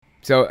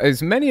So,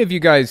 as many of you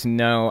guys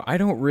know, I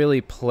don't really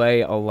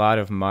play a lot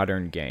of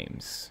modern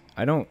games.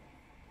 I don't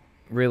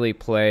really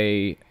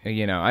play,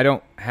 I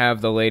don't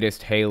have the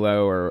latest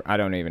Halo, or I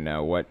don't even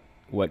know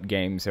what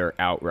games are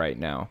out right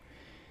now.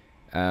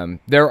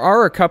 There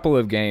are a couple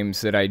of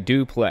games that I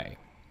do play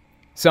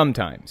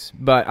sometimes,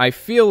 but I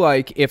feel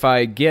like if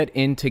I get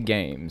into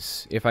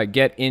games, if I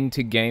get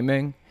into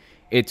gaming,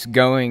 it's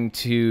going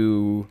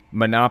to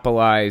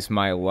monopolize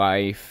my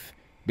life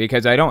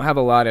because I don't have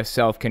a lot of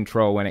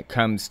self-control when it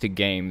comes to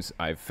games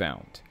I've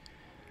found.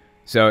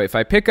 So if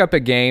I pick up a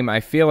game,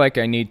 I feel like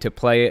I need to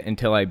play it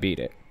until I beat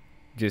it,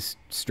 just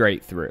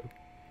straight through.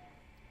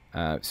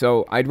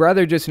 So I'd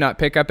rather just not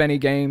pick up any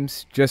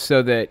games just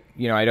so that,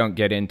 I don't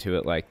get into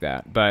it like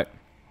that. But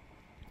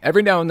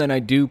every now and then I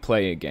do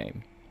play a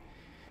game.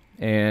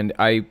 And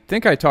I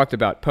think I talked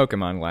about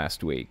Pokemon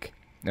last week,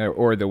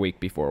 or the week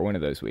before, one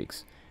of those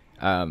weeks.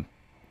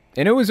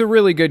 And it was a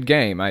really good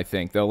game, I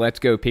think. The Let's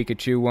Go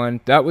Pikachu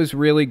one, that was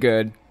really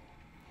good.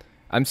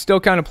 I'm still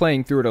kind of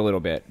playing through it a little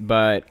bit,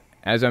 but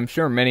as I'm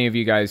sure many of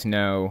you guys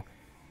know,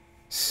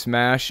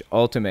 Smash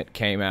Ultimate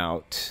came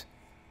out,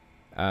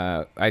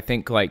 I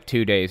think like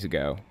 2 days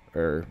ago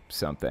or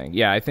something.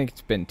 Yeah, I think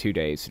it's been 2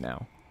 days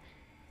now.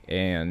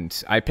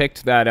 And I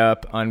picked that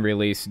up on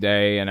release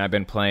day, and I've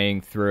been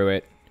playing through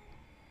it.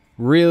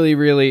 Really,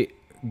 really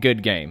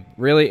good game.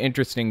 Really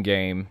interesting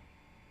game.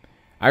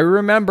 I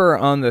remember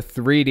on the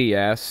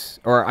 3DS,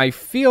 or I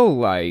feel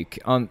like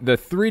on the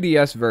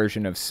 3DS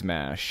version of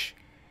Smash,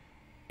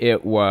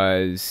 it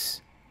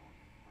was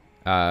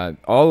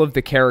all of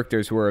the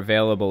characters were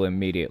available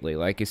immediately.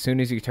 Like as soon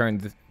as you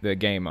turned the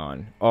game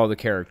on, all the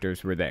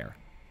characters were there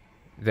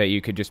that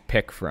you could just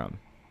pick from.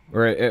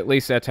 Or at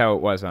least that's how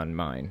it was on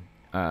mine.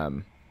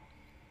 And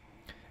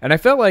I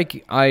felt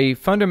like I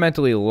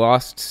fundamentally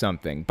lost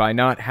something by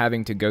not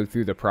having to go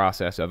through the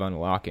process of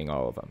unlocking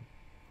all of them.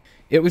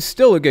 It was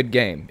still a good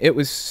game. It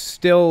was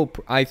still,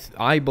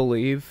 I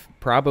believe,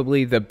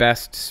 probably the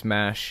best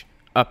Smash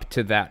up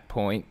to that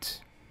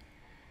point.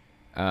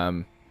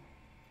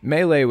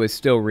 Melee was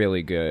still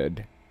really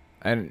good.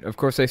 And, of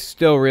course, I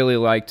still really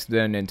liked the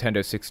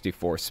Nintendo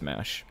 64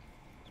 Smash.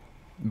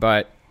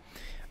 But,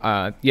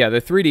 yeah,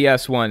 the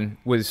 3DS one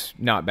was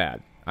not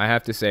bad. I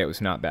have to say it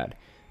was not bad.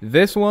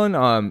 This one,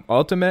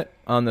 Ultimate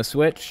on the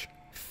Switch,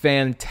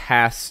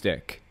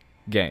 fantastic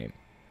game.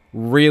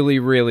 Really,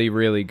 really,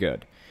 really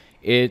good.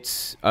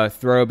 It's a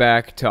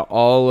throwback to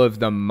all of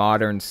the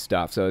modern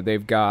stuff. So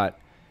they've got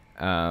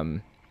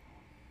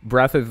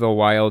Breath of the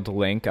Wild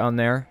Link on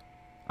there.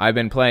 I've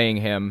been playing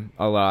him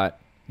a lot.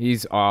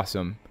 He's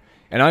awesome.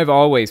 And I've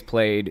always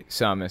played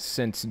Samus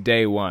since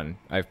day one.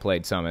 I've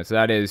played Samus.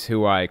 That is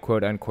who I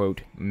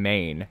quote-unquote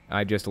main.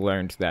 I just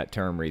learned that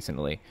term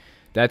recently.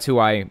 That's who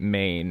I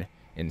main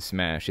in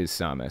Smash is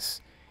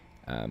Samus.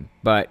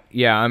 But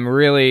yeah, I'm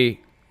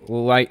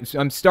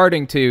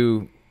starting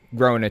to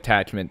grow an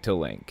attachment to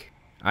Link.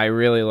 I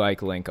really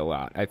like Link a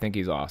lot. I think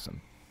he's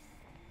awesome.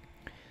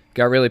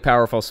 Got really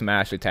powerful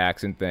smash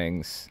attacks and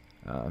things.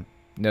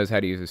 Knows how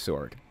to use a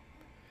sword.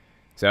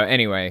 So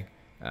anyway,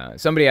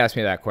 somebody asked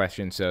me that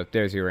question, so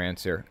there's your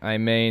answer. I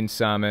main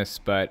Samus,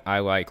 but I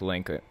like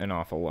Link an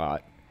awful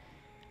lot.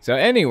 So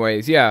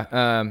anyways,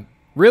 yeah,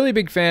 really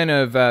big fan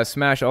of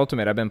Smash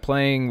Ultimate. I've been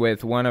playing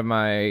with one of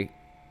my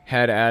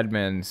head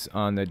admins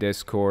on the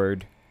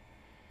Discord.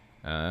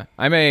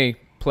 I may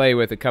play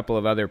with a couple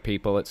of other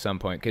people at some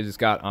point because it's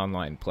got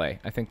online play.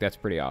 I think that's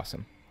pretty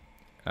awesome.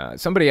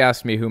 Somebody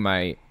asked me who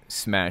my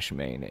Smash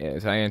main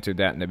is. I answered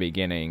that in the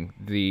beginning.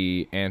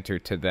 The answer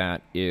to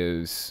that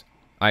is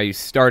I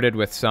started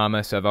with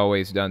Samus. I've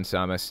always done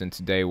Samus since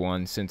day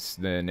one, since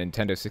the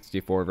Nintendo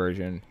 64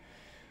 version.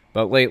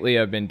 But lately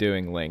I've been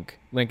doing Link.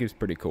 Link is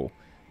pretty cool.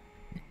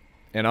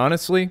 And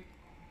honestly,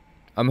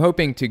 I'm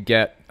hoping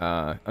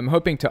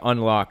to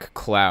unlock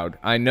Cloud.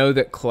 I know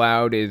that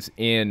Cloud is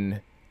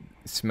in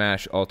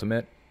Smash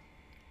Ultimate.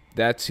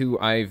 That's who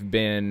I've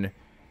been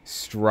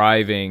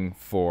striving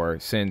for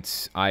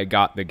since I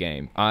got the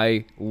game.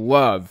 I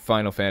love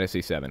Final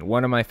Fantasy VII,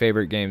 one of my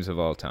favorite games of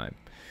all time.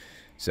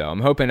 So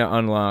I'm hoping to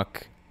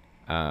unlock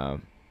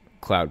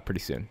Cloud pretty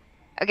soon.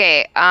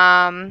 Okay,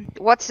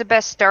 what's the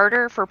best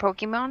starter for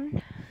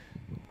Pokemon?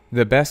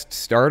 The best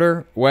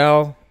starter?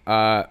 Well,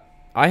 I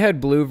had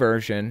blue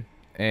version,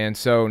 and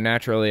so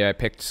naturally I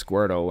picked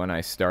Squirtle when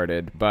I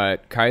started.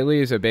 But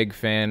Kylie is a big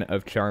fan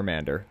of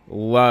Charmander.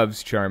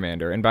 Loves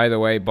Charmander. And by the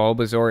way,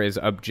 Bulbasaur is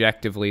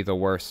objectively the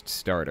worst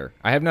starter.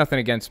 I have nothing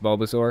against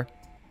Bulbasaur.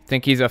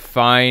 Think he's a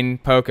fine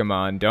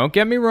Pokemon. Don't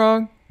get me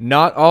wrong.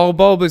 Not all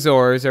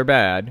Bulbasaurs are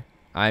bad.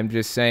 I'm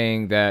just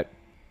saying that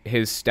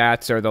his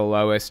stats are the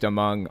lowest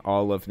among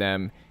all of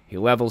them. He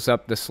levels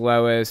up the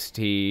slowest.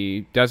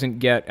 He doesn't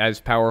get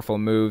as powerful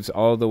moves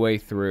all the way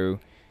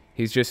through.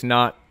 He's just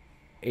not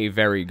a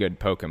very good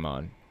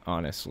Pokemon,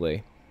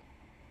 honestly.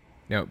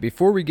 Now,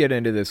 before we get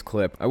into this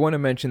clip, I want to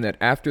mention that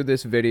after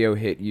this video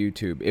hit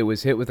YouTube, it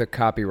was hit with a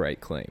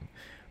copyright claim.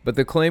 but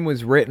the claim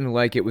was written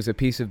like it was a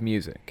piece of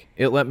music.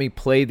 It let me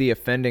play the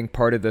offending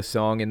part of the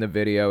song in the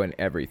video and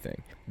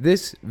everything.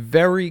 This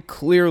very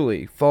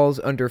clearly falls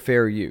under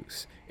fair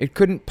use. It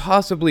couldn't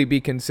possibly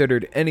be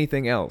considered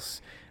anything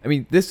else. I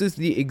mean, this is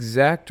the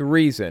exact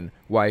reason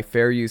why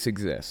fair use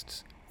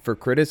exists. For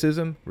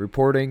criticism,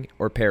 reporting,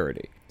 or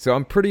parody. So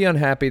I'm pretty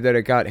unhappy that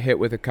it got hit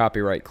with a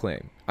copyright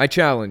claim. I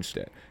challenged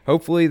it.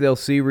 Hopefully they'll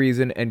see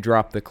reason and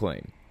drop the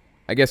claim.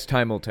 I guess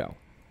time will tell.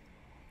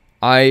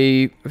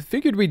 I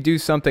figured we'd do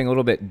something a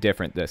little bit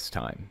different this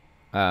time.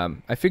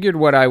 I figured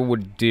what I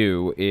would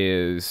do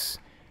is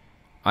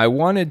I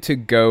wanted to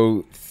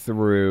go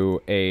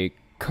through a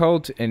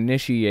cult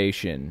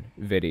initiation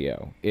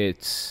video.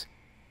 It's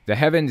the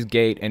Heaven's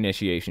Gate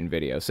initiation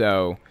video.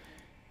 So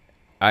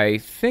I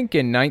think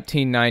in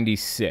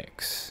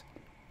 1996,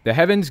 the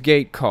Heaven's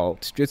Gate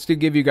cult, just to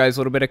give you guys a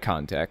little bit of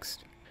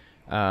context,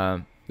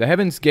 the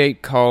Heaven's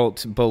Gate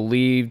cult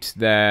believed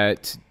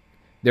that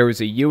there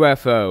was a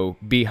UFO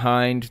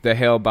behind the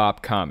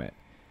Hale-Bopp comet.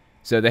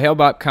 So the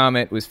Hale-Bopp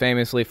comet was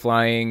famously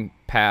flying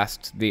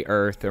past the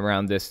Earth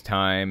around this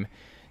time.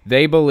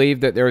 They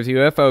believed that there was a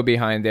UFO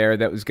behind there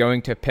that was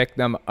going to pick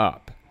them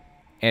up.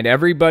 And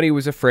everybody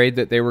was afraid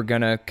that they were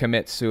going to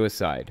commit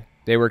suicide.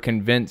 They were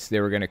convinced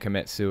they were going to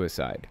commit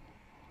suicide.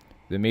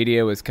 The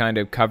media was kind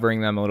of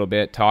covering them a little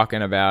bit,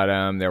 talking about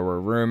them. There were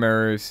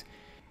rumors.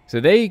 So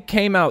they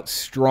came out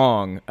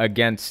strong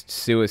against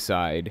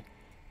suicide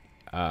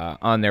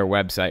on their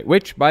website,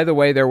 which, by the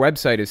way, their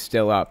website is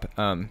still up.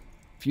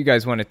 If you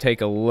guys want to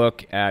take a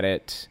look at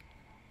it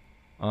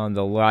on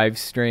the live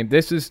stream,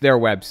 this is their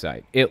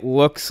website. It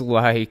looks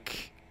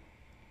like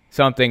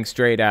something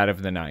straight out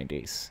of the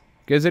 90s,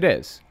 because it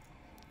is.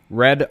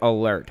 Red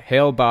alert.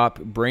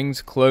 Hale-Bopp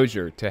brings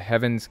closure to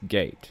Heaven's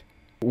Gate.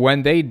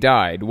 When they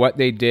died, what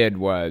they did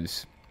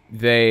was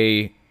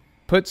they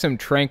put some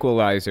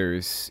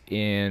tranquilizers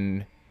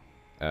in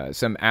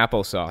some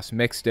applesauce,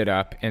 mixed it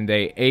up, and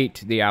they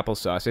ate the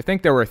applesauce. I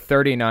think there were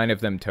 39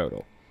 of them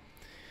total.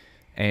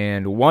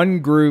 And one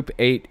group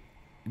ate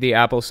the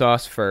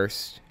applesauce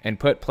first and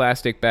put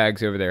plastic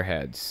bags over their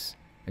heads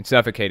and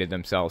suffocated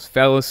themselves,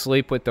 fell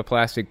asleep with the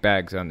plastic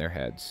bags on their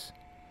heads.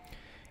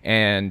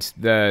 And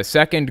the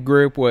second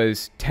group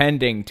was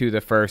tending to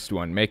the first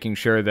one, making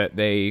sure that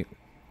they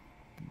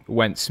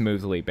went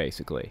smoothly,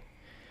 basically,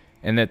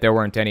 and that there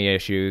weren't any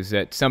issues,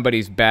 that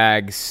somebody's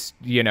bags,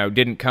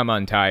 didn't come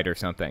untied or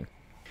something.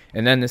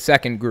 And then the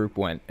second group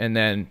went, and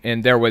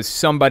there was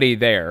somebody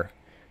there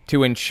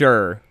to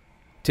ensure,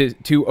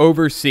 to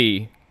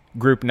oversee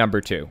group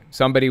number 2.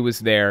 Somebody was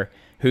there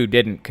who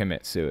didn't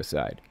commit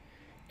suicide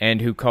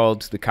and who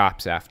called the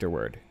cops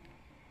afterward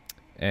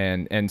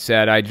and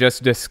said, I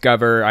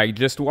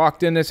just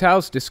walked in this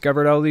house,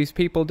 discovered all these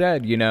people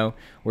dead,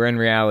 where in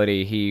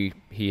reality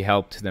he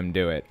helped them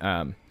do it.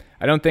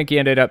 I don't think he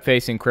ended up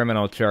facing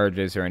criminal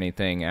charges or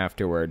anything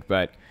afterward,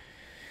 but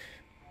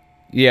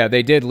yeah,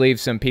 they did leave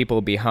some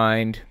people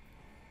behind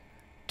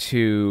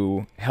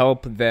to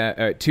help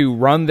to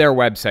run their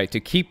website,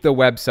 to keep the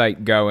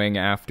website going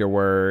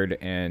afterward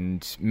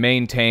and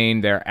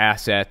maintain their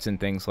assets and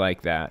things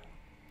like that.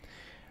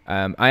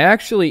 I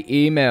actually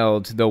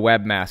emailed the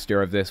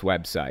webmaster of this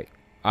website.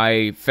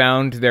 I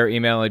found their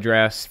email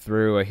address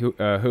through a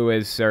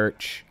Whois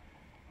search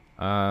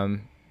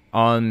on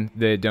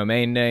the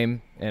domain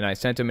name, and I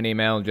sent him an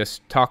email and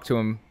just talked to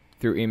him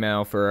through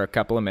email for a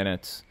couple of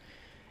minutes.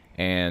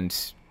 And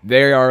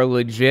they are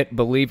legit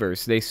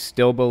believers. They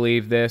still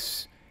believe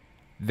this.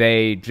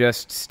 They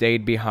just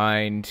stayed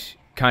behind,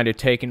 kind of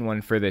taking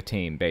one for the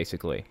team,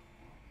 basically.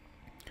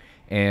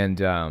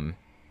 And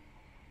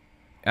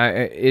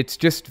it's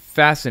just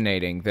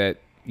fascinating that,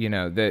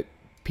 that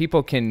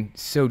people can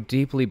so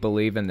deeply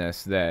believe in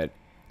this, that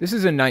this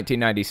is in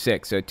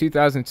 1996, so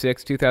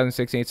 2006,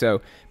 2016,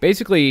 so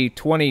basically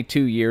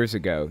 23 years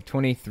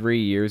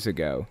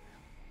ago,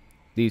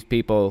 these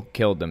people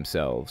killed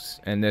themselves,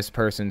 and this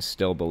person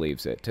still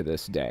believes it to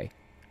this day,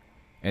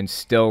 and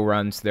still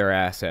runs their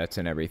assets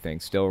and everything,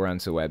 still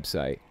runs a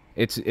website.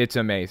 It's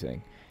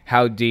amazing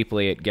how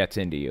deeply it gets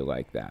into you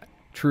like that.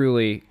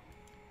 Truly,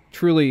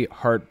 truly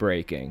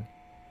heartbreaking.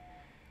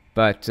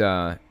 But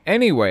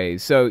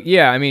anyways, so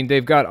yeah, I mean,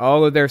 they've got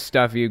all of their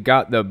stuff. You've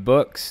got the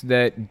books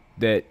that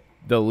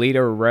the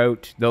leader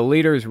wrote. The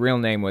leader's real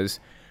name was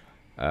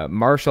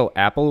Marshall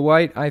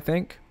Applewhite, I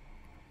think.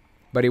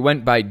 But he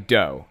went by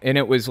Doe, and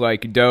it was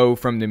like Doe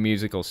from the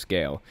musical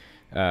scale.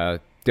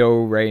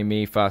 Do, re,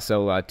 mi, fa,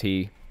 sol, la,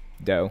 ti,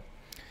 do.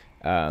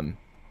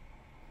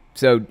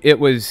 So it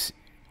was,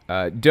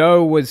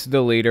 Doe was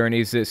the leader, and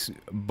he's this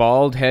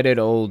bald-headed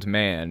old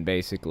man,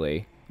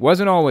 basically.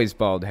 Wasn't always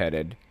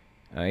bald-headed.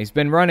 He's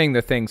been running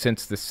the thing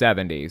since the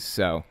 70s,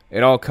 so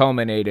it all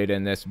culminated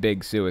in this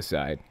big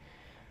suicide.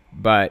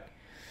 But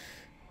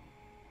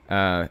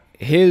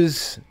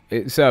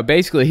so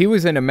basically he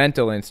was in a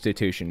mental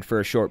institution for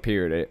a short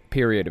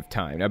period of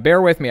time. Now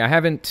bear with me, I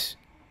haven't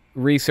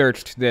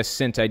researched this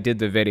since I did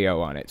the video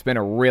on it. It's been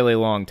a really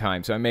long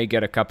time, so I may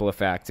get a couple of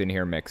facts in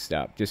here mixed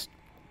up. Just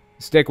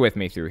stick with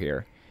me through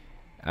here.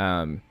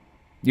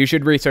 You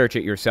should research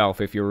it yourself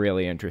if you're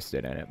really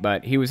interested in it.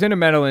 But he was in a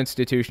mental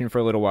institution for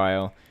a little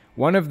while.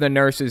 One of the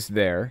nurses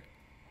there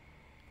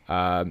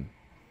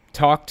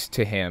talked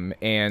to him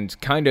and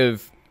kind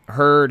of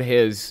heard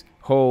his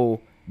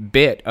whole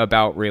bit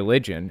about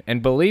religion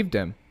and believed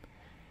him.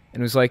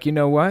 And was like, you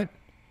know what?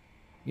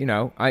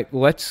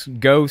 Let's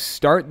go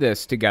start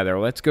this together.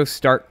 Let's go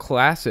start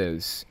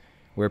classes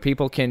where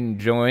people can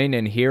join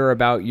and hear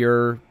about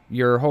your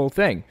whole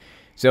thing.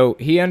 So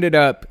he ended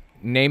up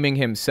naming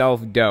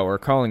himself Doe, or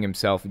calling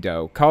himself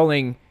Doe,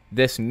 calling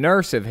this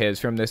nurse of his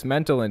from this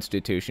mental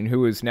institution,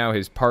 who is now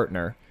his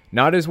partner,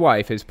 not his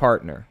wife, his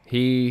partner.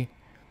 He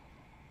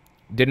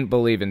didn't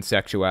believe in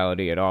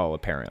sexuality at all,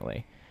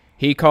 apparently.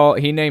 He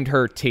named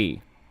her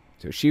T.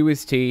 So she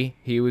was T,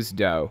 he was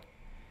Doe.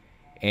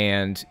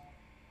 And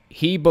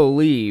he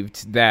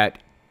believed that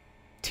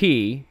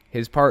T,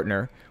 his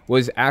partner,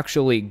 was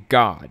actually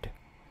God.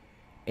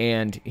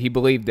 And he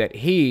believed that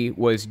he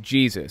was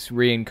Jesus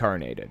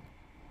reincarnated,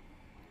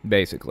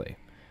 basically.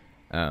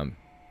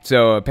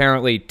 So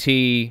apparently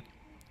T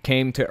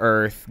came to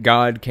Earth,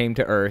 God came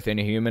to Earth in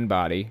a human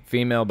body,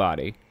 female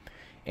body,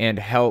 and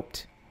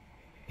helped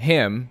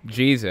him,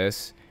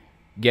 Jesus,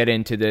 get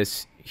into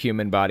this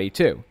human body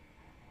too.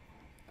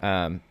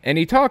 And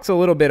he talks a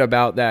little bit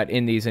about that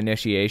in these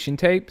initiation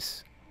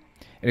tapes.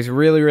 And it's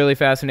really, really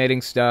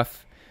fascinating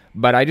stuff.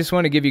 But I just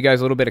want to give you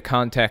guys a little bit of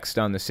context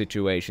on the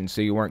situation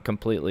so you weren't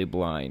completely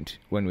blind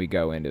when we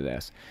go into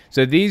this.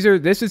 So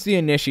this is the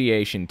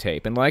initiation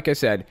tape. And like I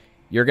said,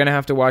 you're going to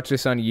have to watch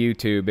this on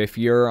YouTube. If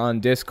you're on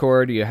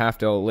Discord, you have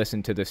to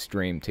listen to the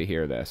stream to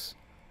hear this.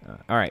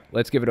 All right,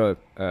 let's give it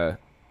a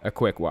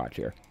quick watch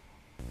here.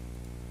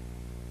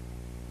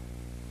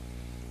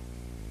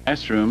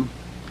 Classroom,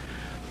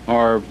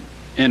 or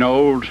in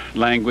old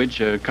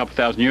language, a couple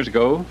thousand years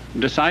ago,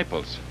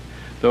 disciples.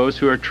 Those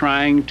who are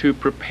trying to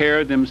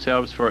prepare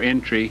themselves for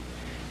entry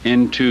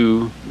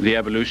into the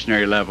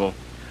evolutionary level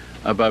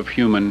above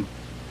human,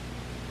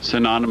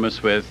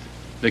 synonymous with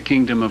the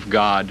kingdom of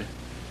God,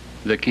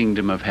 the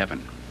kingdom of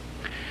heaven.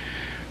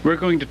 We're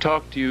going to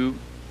talk to you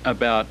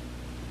about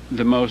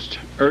the most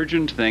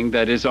urgent thing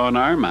that is on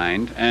our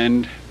mind,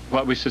 and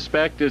what we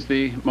suspect is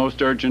the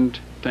most urgent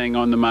thing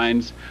on the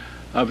minds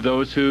of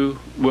those who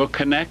will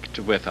connect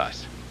with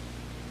us.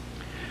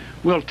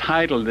 We'll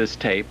title this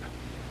tape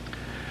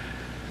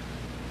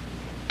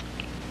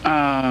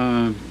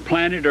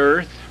Planet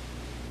Earth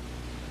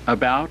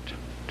About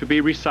to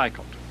be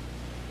Recycled.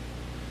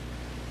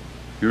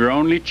 Your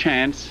only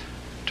chance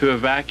to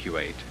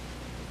evacuate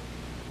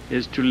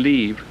is to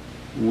leave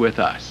with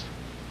us.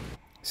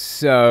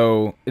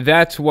 So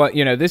that's what,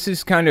 this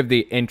is kind of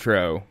the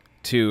intro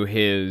to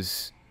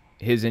his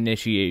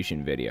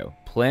initiation video.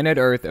 Planet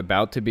Earth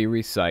about to be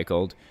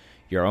recycled.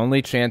 Your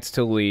only chance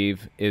to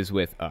leave is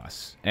with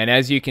us. And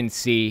as you can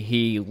see,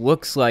 he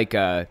looks like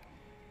I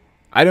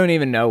don't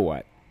even know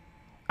what.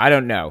 I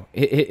don't know.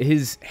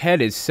 His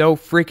head is so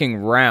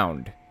freaking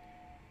round.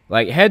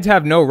 Like, heads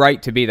have no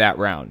right to be that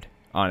round,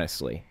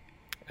 honestly.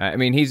 I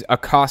mean, he's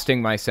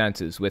accosting my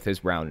senses with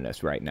his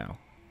roundness right now.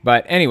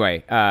 But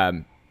anyway,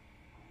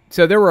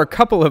 so there were a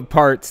couple of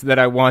parts that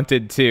I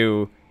wanted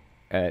to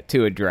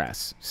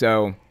address.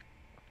 So let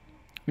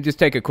me just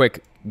take a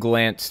quick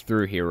glance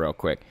through here real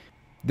quick.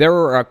 There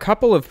were a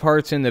couple of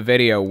parts in the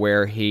video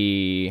where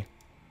he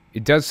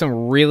does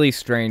some really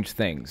strange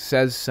things,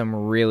 says some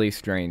really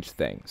strange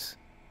things.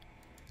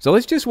 So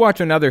let's just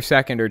watch another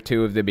second or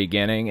two of the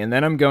beginning, and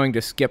then I'm going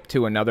to skip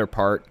to another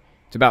part.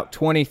 It's about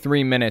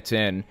 23 minutes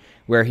in,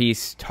 where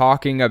he's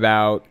talking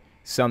about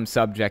some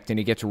subject, and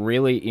he gets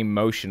really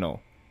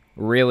emotional,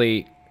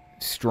 really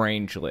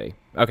strangely.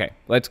 Okay,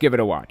 let's give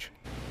it a watch.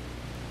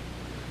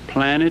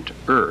 Planet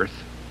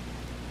Earth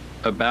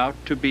about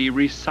to be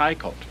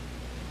recycled.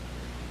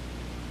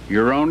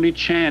 Your only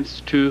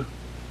chance to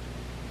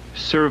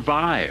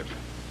survive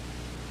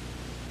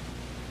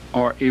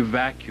or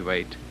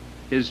evacuate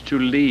is to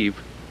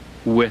leave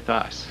with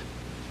us.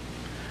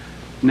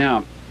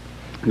 Now,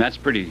 that's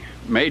pretty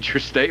major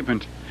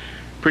statement,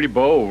 pretty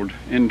bold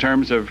in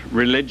terms of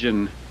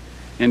religion,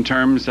 in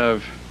terms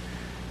of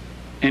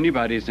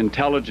anybody's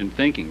intelligent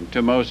thinking.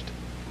 To most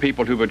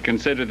people who would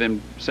consider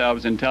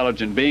themselves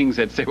intelligent beings,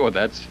 they'd say, well,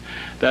 that's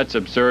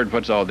absurd.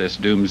 What's all this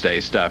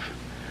doomsday stuff?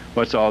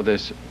 What's all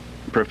this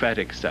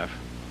prophetic stuff?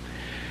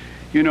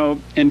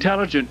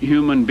 Intelligent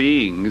human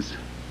beings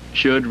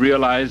should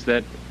realize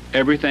that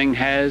everything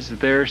has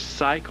their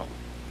cycle.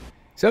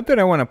 Something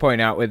I want to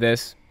point out with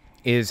this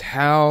is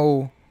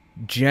how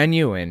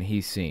genuine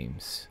he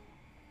seems,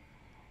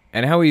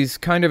 and how he's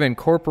kind of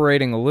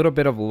incorporating a little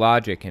bit of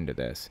logic into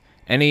this.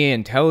 Any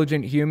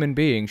intelligent human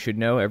being should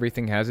know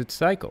everything has its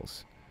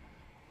cycles.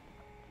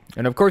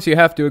 And of course you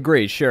have to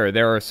agree, sure,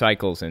 there are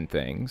cycles in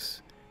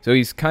things. So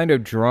he's kind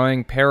of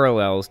drawing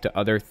parallels to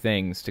other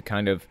things to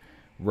kind of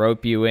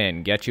rope you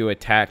in, get you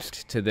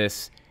attached to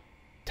this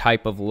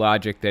type of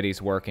logic that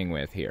he's working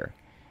with here.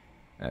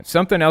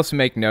 Something else to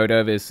make note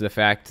of is the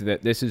fact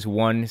that this is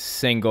one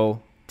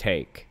single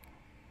take.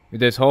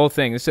 This whole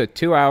thing, this is a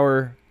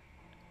 2-hour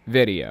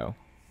video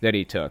that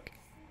he took.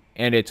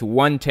 and it's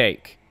one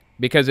take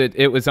because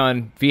it was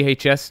on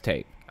VHS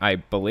tape, I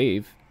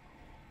believe.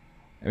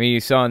 I mean, you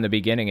saw in the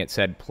beginning it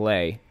said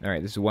play. All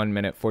right, this is 1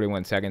 minute,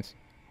 41 seconds.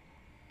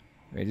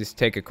 Let me just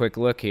take a quick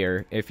look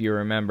here. If you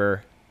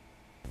remember,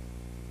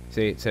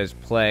 see, it says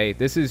play.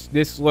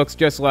 This looks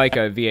just like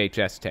a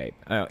VHS tape.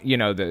 You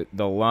know,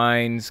 the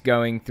lines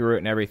going through it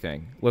and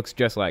everything looks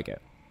just like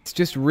it. It's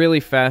just really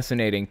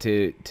fascinating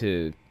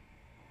to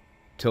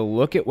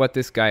look at what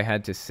this guy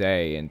had to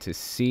say and to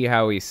see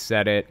how he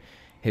said it,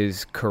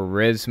 his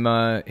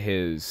charisma,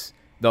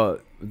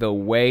 the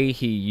way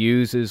he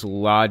uses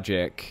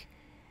logic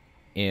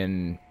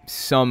in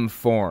some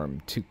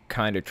form to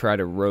kind of try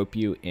to rope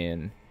you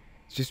in.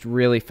 It's just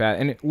really fast.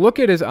 And look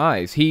at his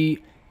eyes.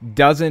 He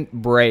doesn't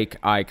break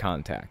eye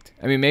contact.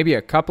 I mean, maybe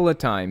a couple of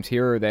times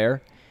here or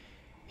there,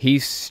 he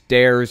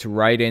stares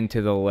right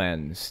into the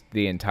lens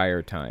the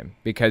entire time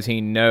because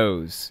he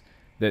knows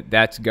that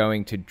that's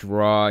going to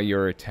draw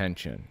your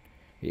attention.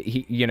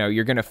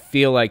 You're going to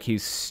feel like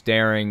he's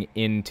staring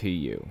into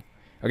you.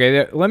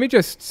 Okay, let me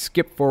just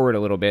skip forward a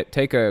little bit,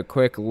 take a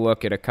quick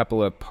look at a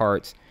couple of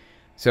parts.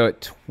 So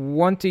at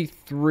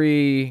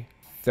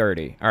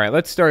 23:30. All right,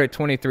 let's start at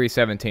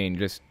 23:17.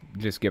 Just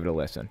give it a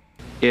listen.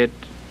 It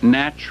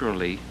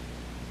naturally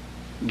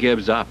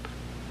gives up.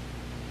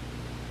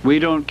 We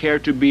don't care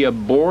to be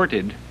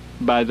aborted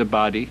by the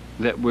body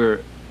that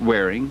we're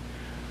wearing.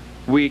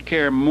 We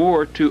care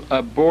more to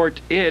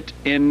abort it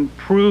in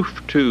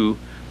proof to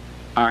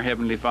our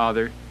Heavenly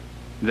Father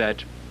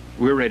that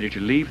we're ready to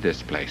leave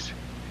this place.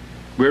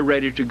 We're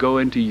ready to go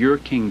into your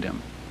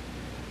kingdom.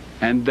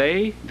 And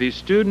these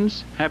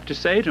students, have to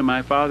say to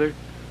my Father,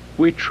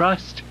 we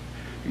trust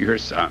your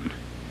Son.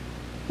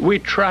 We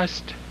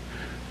trust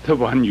the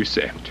one you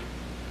sent.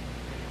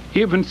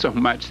 Even so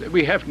much that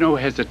we have no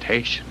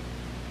hesitation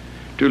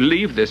to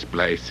leave this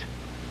place,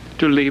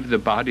 to leave the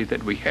body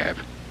that we have.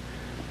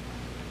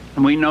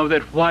 And we know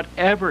that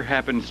whatever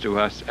happens to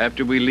us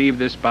after we leave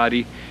this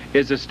body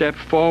is a step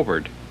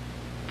forward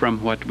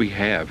from what we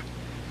have,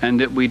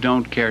 and that we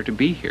don't care to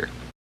be here.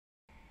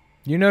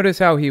 You notice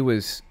how he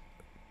was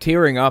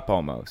tearing up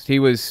almost. He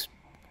was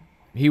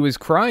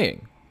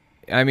crying.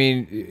 I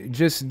mean,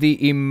 just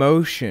the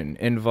emotion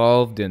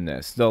involved in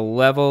this, the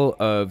level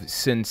of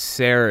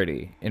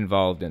sincerity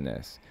involved in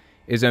this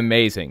is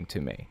amazing to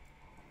me.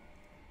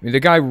 I mean, the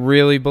guy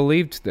really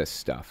believed this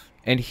stuff,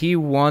 and he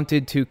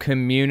wanted to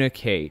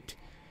communicate.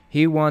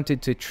 He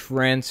wanted to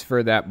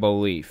transfer that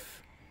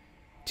belief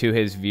to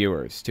his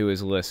viewers, to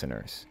his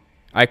listeners.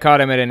 I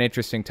caught him at an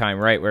interesting time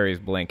right where he's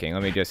blinking.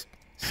 Let me just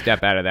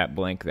step out of that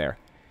blink there.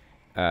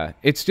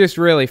 It's just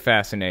really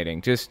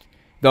fascinating. Just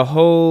the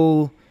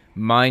whole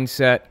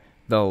mindset,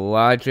 the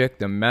logic,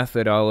 the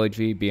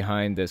methodology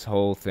behind this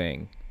whole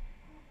thing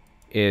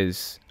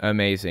is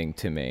amazing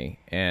to me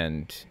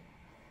and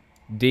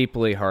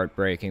deeply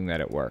heartbreaking that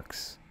it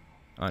works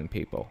on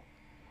people.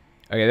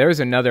 Okay, there was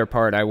another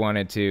part I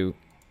wanted to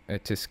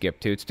skip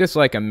to. It's just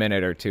like a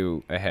minute or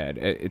two ahead.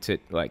 It's at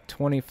like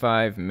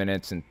 25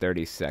 minutes and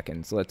 30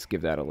 seconds. Let's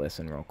give that a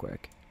listen real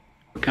quick.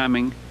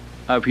 Coming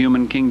of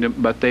human kingdom,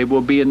 but they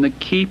will be in the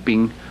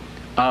keeping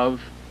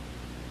of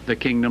the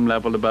kingdom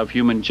level above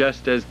human,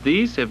 just as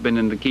these have been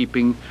in the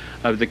keeping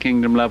of the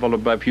kingdom level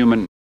above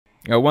human.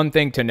 One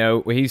thing to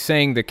note, he's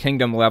saying the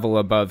kingdom level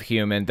above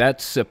human,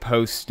 that's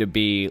supposed to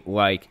be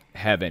like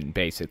heaven,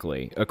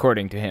 basically,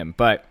 according to him.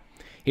 But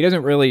he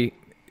doesn't really...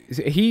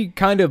 He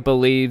kind of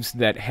believes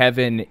that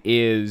heaven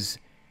is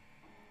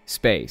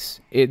space.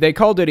 They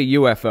called it a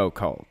UFO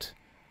cult.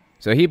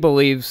 So he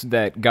believes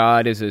that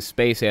God is a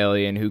space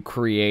alien who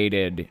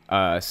created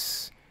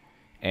us,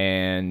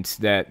 and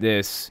that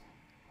this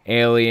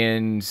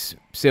aliens,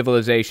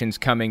 civilizations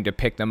coming to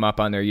pick them up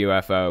on their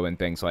UFO and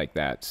things like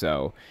that.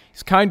 So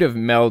he's kind of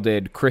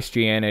melded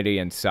Christianity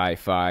and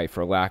sci-fi,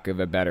 for lack of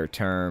a better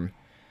term.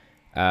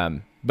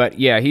 But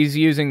yeah, he's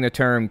using the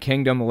term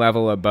kingdom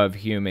level above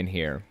human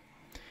here.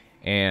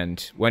 And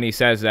when he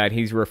says that,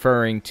 he's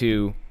referring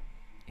to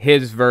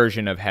his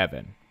version of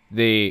heaven.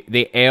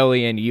 The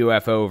alien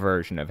UFO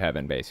version of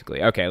heaven,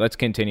 basically. Okay, let's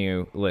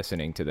continue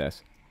listening to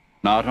this.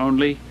 Not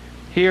only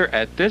here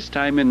at this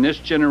time in this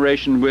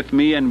generation with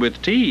me and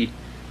with T.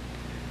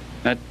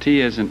 That T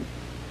isn't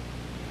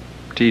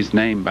T's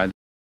name, by the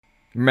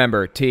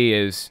Remember, T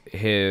is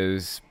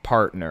his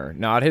partner,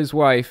 not his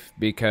wife,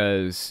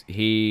 because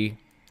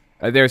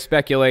there's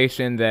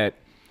speculation that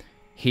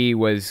he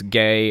was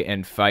gay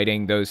and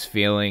fighting those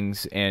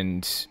feelings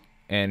and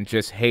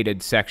just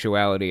hated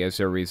sexuality as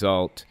a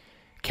result.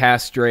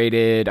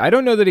 Castrated. I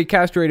don't know that he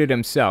castrated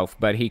himself,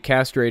 but he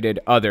castrated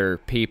other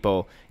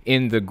people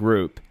in the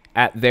group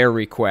at their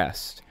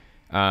request.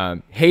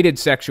 Hated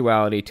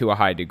sexuality to a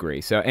high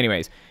degree. So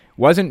anyways,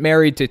 wasn't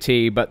married to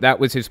T, but that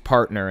was his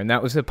partner, and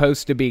that was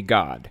supposed to be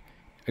God.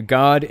 A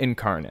God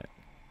incarnate.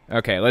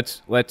 Okay,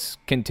 let's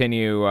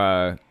continue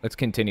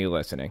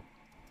listening.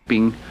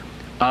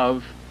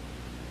 Of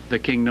the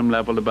kingdom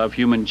level above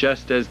human,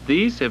 just as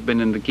these have been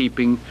in the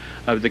keeping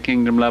of the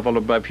kingdom level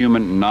above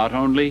human, not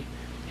only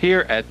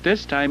here at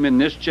this time in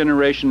this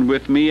generation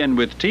with me and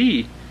with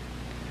T.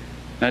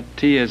 That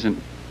T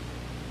isn't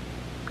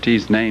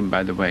T's name,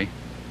 by the way.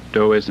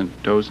 Do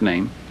isn't Do's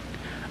name.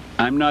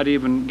 I'm not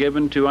even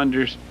given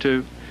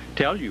to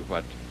tell you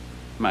what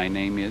my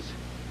name is,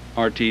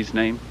 or T's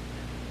name.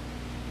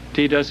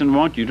 T doesn't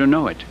want you to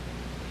know it.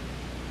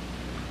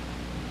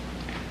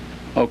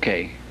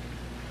 Okay.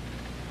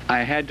 I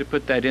had to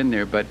put that in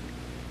there, but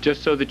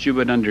just so that you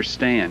would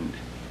understand.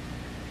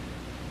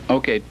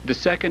 Okay, the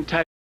second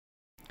type.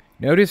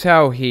 Notice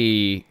how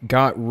he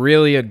got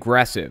really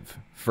aggressive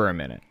for a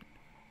minute.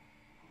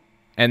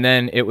 And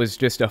then it was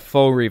just a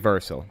full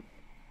reversal.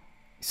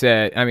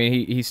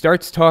 He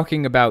starts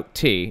talking about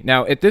T.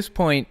 Now, at this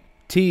point,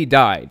 T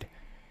died.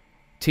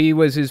 T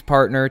was his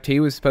partner. T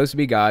was supposed to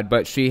be God,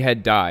 but she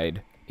had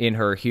died in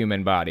her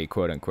human body,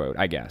 quote unquote,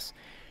 I guess.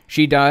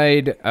 She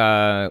died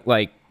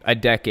like a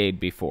decade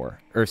before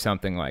or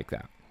something like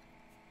that.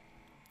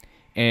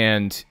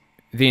 And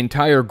the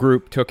entire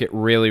group took it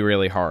really,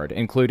 really hard,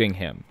 including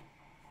him.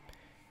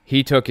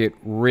 He took it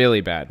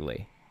really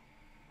badly.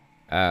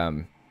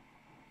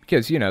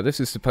 Because, this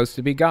is supposed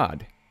to be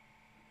God.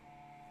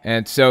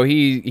 And so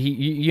he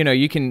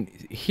you can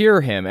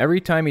hear him.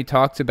 Every time he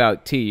talks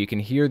about T, you can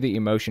hear the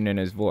emotion in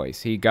his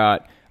voice. He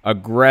got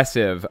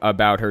aggressive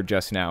about her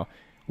just now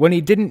when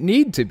he didn't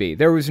need to be.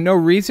 There was no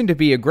reason to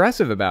be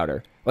aggressive about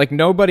her. Like,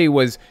 nobody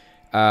was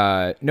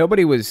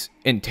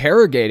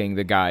interrogating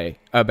the guy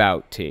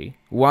about T.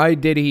 Why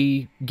did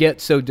he get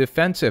so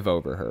defensive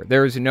over her?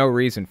 There was no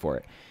reason for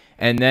it.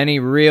 And then he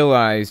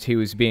realized he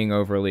was being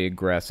overly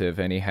aggressive,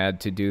 and he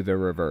had to do the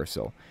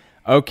reversal.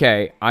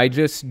 Okay, I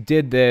just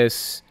did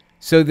this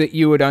so that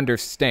you would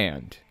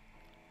understand.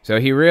 So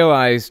he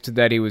realized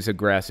that he was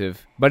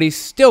aggressive, but he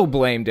still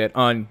blamed it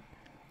on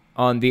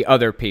the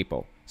other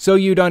people. So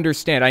you'd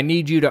understand. I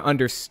need you to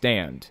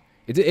understand.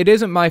 It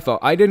isn't my fault.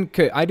 I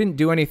didn't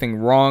do anything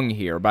wrong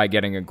here by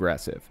getting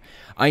aggressive.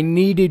 I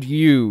needed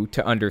you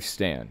to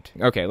understand.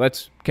 Okay,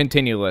 let's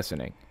continue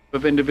listening.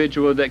 Of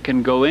individual that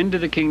can go into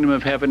the kingdom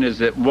of heaven is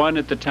that one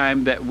at the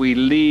time that we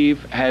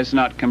leave has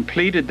not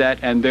completed that,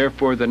 and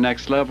therefore the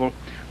next level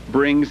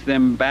brings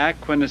them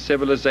back when the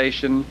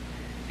civilization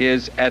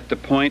is at the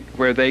point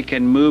where they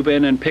can move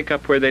in and pick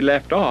up where they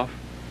left off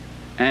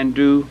and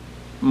do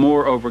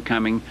more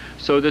overcoming,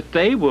 so that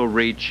they will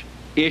reach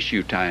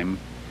issue time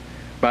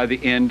by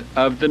the end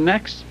of the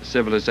next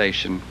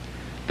civilization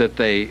that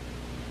they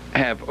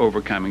have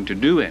overcoming to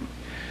do in.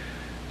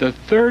 The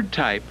third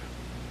type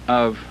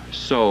of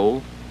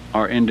soul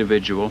or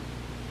individual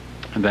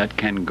that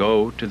can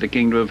go to the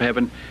kingdom of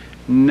heaven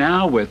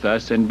now with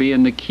us and be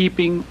in the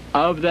keeping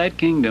of that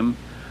kingdom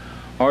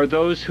are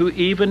those who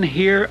even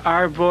hear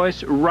our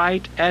voice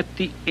right at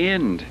the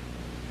end,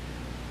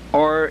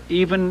 or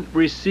even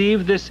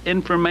receive this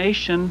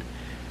information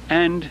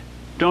and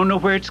don't know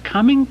where it's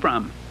coming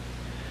from.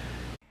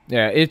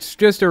 Yeah, it's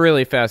just a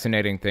really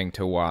fascinating thing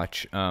to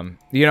watch.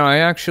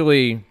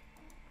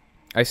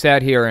 I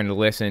sat here and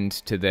listened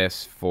to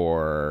this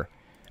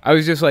I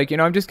was just like,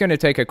 I'm just going to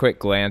take a quick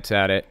glance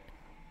at it.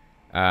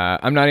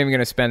 I'm not even going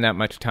to spend that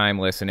much time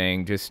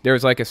listening.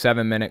 There's like a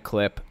 7-minute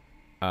clip,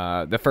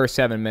 the first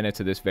 7 minutes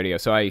of this video.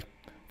 So I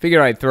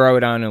figured I'd throw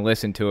it on and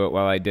listen to it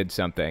while I did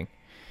something.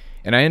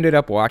 And I ended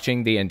up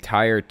watching the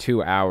entire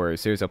 2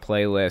 hours. There's a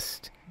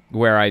playlist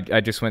where I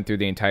just went through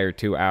the entire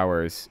 2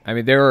 hours. I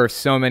mean, there are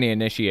so many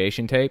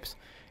initiation tapes.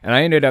 And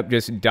I ended up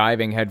just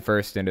diving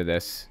headfirst into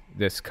this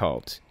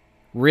cult.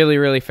 Really,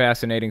 really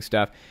fascinating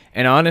stuff.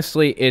 And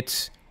honestly,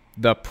 it's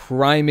the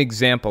prime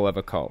example of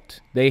a cult.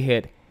 They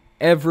hit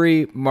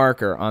every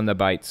marker on the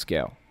Byte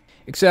scale.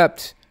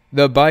 Except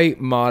the Byte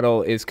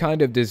model is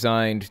kind of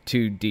designed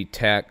to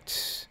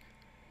detect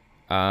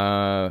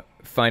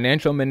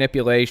financial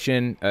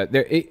manipulation.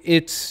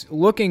 It's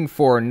looking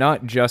for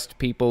not just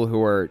people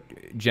who are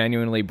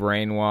genuinely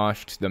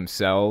brainwashed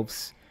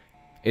themselves.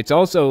 It's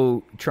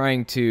also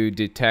trying to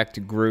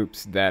detect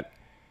groups that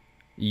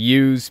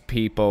use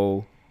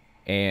people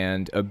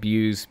and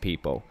abuse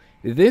people.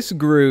 This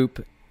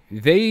group,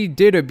 they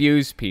did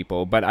abuse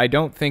people, but I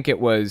don't think it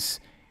was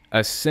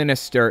a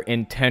sinister,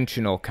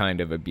 intentional kind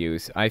of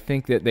abuse. I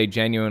think that they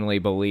genuinely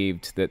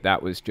believed that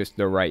that was just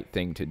the right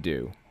thing to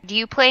do. Do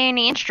you play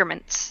any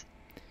instruments?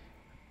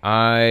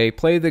 I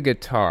play the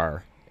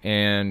guitar,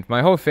 and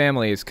my whole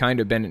family has kind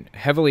of been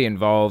heavily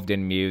involved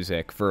in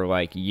music for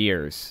like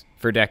years,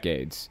 for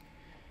decades.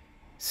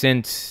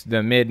 Since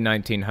the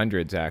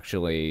mid-1900s,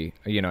 actually,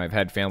 I've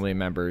had family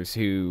members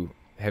who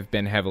have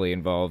been heavily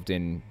involved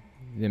in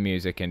the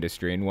music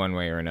industry in one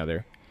way or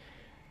another.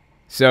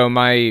 So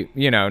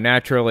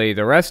naturally,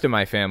 the rest of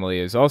my family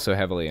is also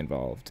heavily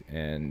involved.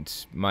 And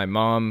my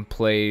mom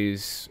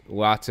plays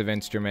lots of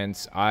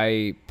instruments.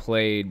 I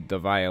played the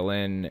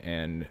violin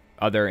and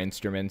other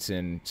instruments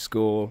in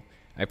school.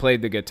 I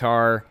played the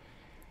guitar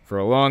for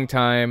a long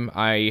time.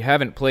 I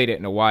haven't played it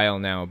in a while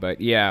now,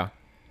 but yeah,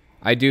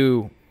 I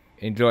do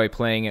enjoy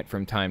playing it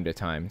from time to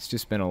time. It's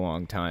just been a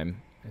long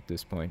time at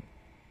this point.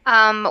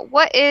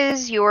 What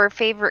is your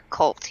favorite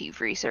cult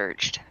you've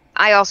researched?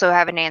 I also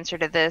have an answer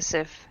to this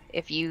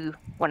if you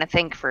want to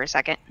think for a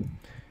second.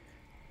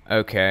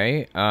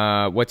 Okay.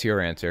 What's your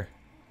answer?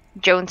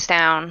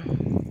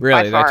 Jonestown.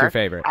 Really, by that's far. your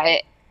favorite?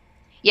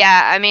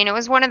 Yeah, I mean, it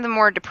was one of the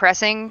more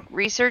depressing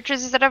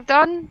researches that I've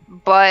done,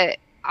 but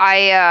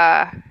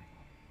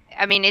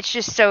I mean, it's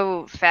just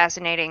so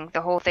fascinating.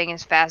 The whole thing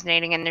is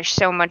fascinating, and there's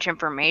so much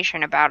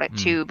information about it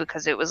too,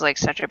 because it was like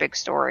such a big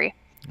story.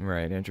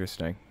 Right,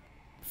 interesting.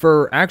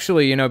 For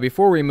actually, you know,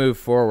 before we move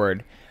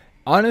forward,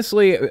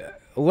 honestly,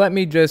 let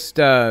me just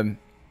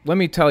let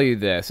me tell you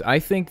this. I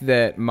think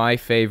that my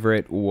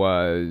favorite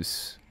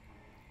was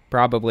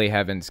probably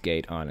Heaven's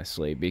Gate,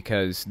 honestly,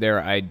 because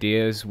their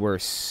ideas were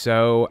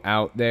so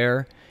out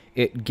there.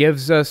 It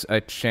gives us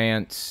a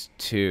chance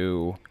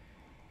to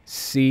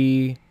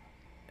see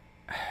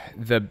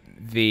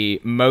the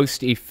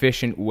most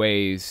efficient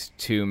ways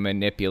to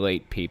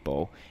manipulate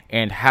people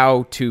and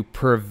how to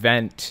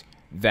prevent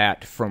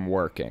that from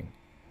working.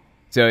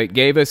 So it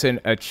gave us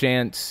a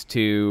chance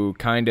to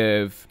kind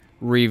of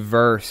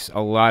reverse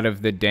a lot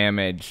of the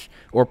damage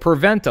or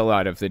prevent a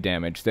lot of the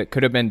damage that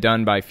could have been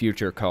done by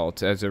future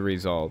cults as a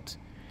result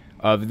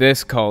of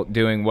this cult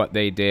doing what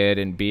they did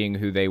and being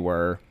who they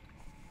were.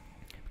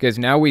 Because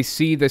now we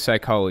see the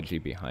psychology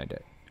behind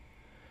it.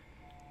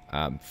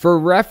 For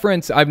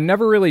reference, I've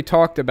never really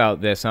talked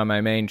about this on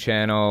my main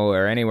channel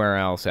or anywhere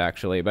else,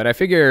 actually, but I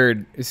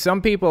figured some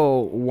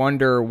people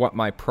wonder what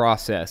my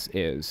process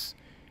is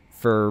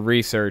for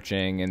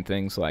researching and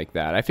things like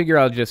that. I figure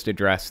I'll just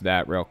address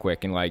that real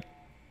quick in like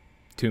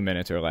 2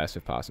 minutes or less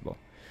if possible.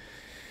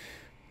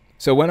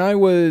 So when I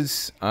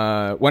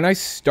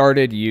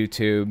started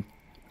YouTube,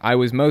 I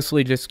was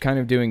mostly just kind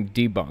of doing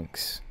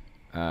debunks.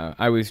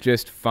 I was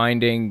just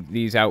finding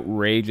these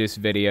outrageous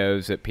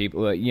videos that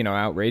people, you know,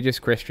 outrageous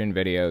Christian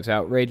videos,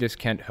 outrageous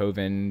Kent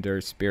Hovind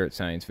or Spirit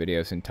Science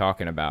videos, and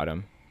talking about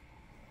them.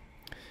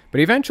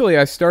 But eventually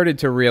I started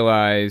to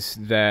realize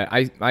that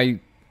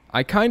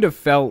I kind of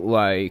felt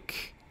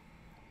like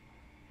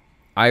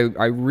I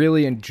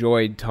really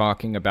enjoyed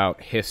talking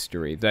about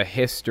history, the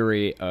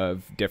history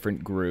of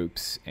different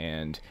groups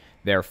and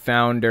their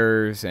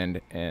founders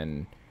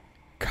and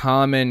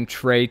common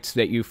traits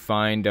that you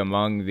find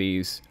among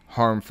these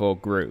harmful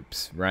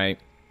groups, right?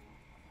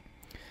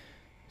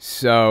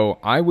 So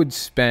I would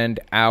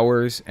spend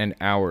hours and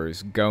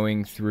hours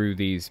going through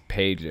these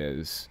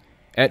pages.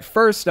 At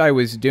first, I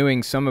was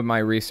doing some of my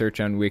research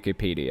on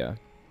Wikipedia,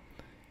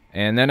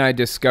 and then I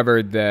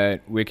discovered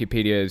that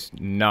Wikipedia is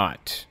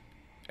not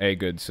a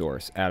good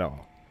source at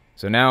all.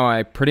 So now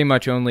I pretty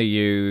much only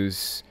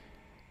use...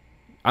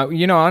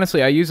 you know,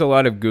 honestly, I use a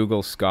lot of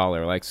Google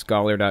Scholar, like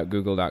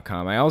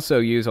scholar.google.com. I also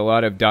use a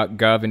lot of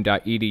 .gov and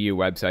 .edu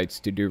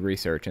websites to do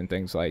research and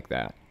things like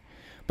that.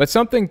 But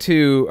something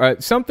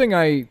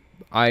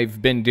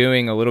I've been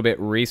doing a little bit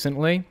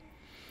recently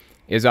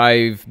is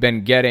I've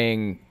been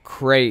getting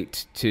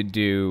Crate to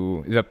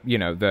do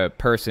the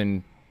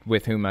person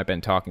with whom I've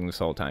been talking this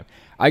whole time.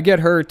 I get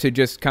her to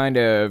just kind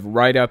of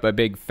write up a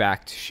big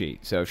fact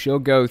sheet. So she'll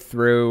go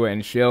through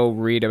and she'll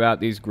read about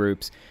these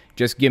groups.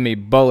 Just give me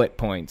bullet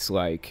points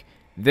like,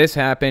 this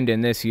happened in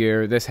this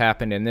year, this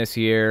happened in this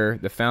year,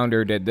 the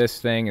founder did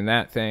this thing and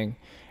that thing.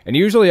 And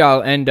usually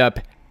I'll end up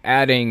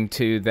adding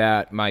to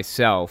that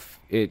myself.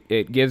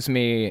 It gives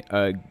me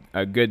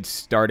a good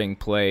starting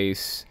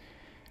place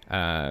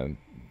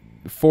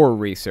for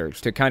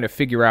research to kind of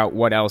figure out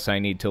what else I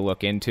need to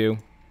look into.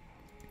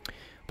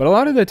 But a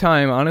lot of the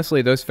time,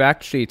 honestly, those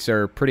fact sheets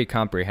are pretty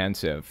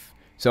comprehensive.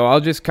 So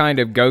I'll just kind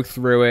of go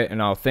through it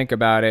and I'll think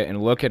about it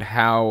and look at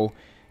how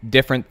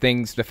different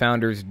things the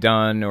founders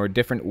done or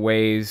different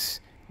ways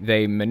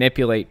they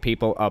manipulate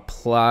people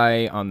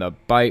apply on the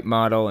bite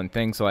model and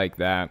things like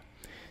that.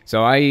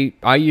 So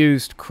I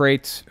used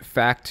Crate's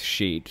fact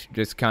sheet,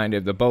 just kind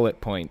of the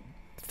bullet point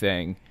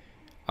thing,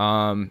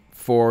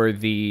 for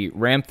the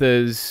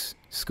Ramtha's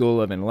School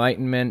of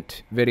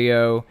Enlightenment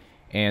video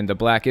and the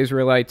Black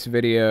Israelites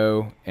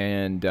video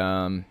and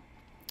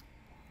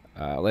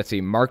let's see,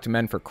 Marked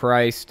Men for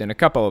Christ, and a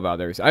couple of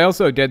others. I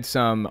also did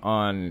some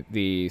on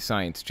the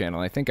Science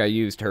Channel. I think I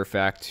used her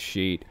fact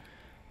sheet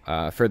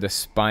for the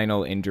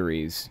spinal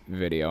injuries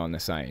video on the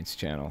Science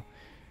Channel.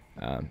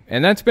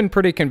 And that's been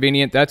pretty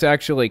convenient. That's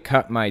actually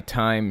cut my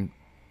time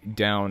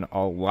down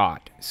a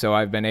lot. So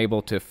I've been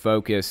able to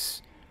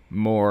focus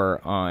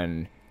more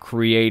on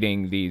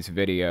creating these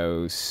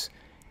videos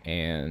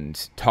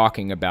and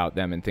talking about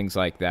them and things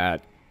like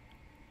that,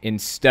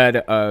 instead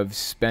of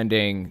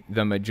spending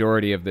the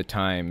majority of the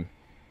time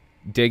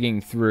digging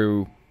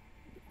through,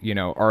 you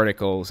know,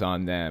 articles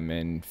on them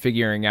and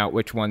figuring out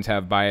which ones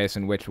have bias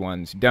and which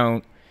ones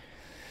don't.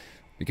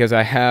 Because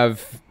I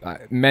have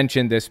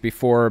mentioned this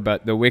before,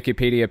 but the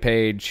Wikipedia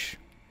page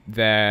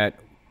that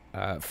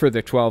for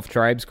the 12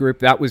 Tribes group,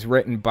 that was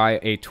written by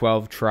a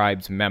 12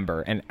 Tribes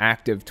member, an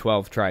active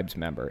 12 Tribes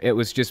member. It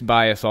was just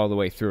bias all the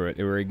way through it.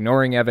 They were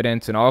ignoring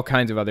evidence and all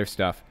kinds of other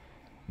stuff.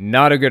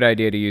 Not a good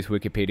idea to use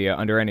Wikipedia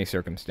under any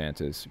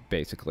circumstances,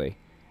 basically.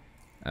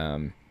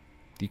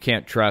 You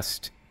can't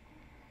trust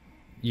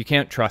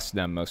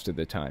them most of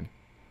the time.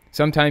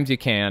 Sometimes you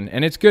can,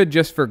 and it's good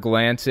just for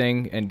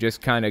glancing and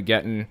just kind of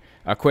getting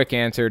a quick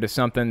answer to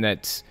something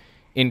that's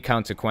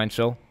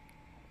inconsequential.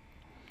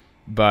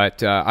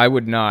 but I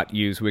would not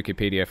use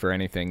Wikipedia for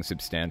anything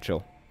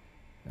substantial.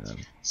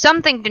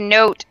 Something to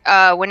note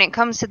when it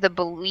comes to the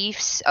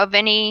beliefs of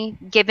any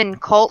given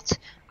cult,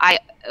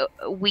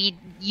 we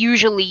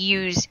usually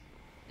use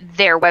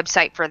their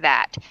website for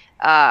that.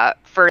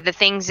 For the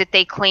things that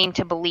they claim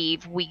to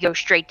believe, we go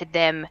straight to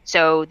them.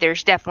 So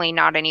there's definitely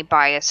not any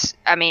bias.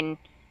 I mean,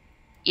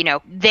 you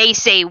know, they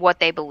say what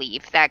they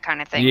believe, that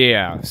kind of thing.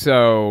 Yeah.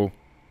 So,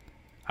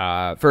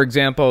 for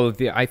example,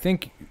 I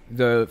think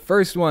the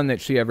first one that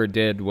she ever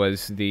did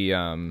was the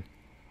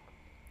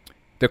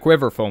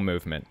Quiverful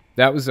movement.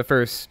 That was the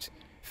first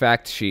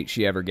fact sheet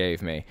she ever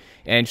gave me.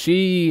 And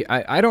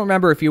I don't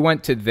remember if you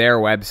went to their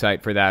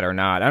website for that or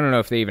not. I don't know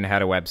if they even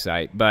had a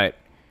website, but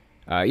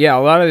yeah,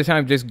 a lot of the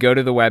time just go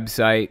to the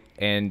website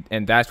and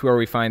that's where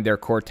we find their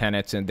core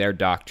tenets and their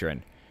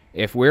doctrine.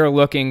 If we're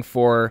looking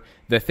for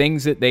the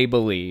things that they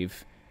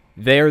believe,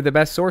 they're the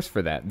best source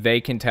for that.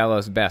 They can tell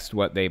us best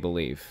what they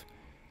believe.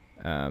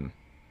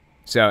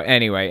 So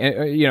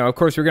anyway, you know, of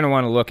course we're going to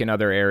want to look in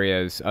other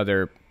areas,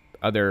 other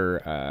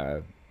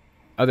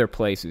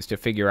places to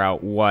figure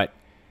out what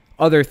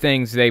other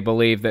things they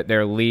believe that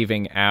they're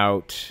leaving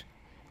out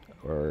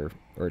or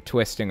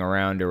twisting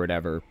around or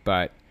whatever.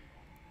 But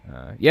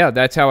yeah,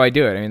 that's how I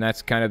do it. I mean,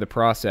 that's kind of the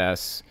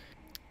process.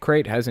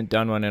 Crate hasn't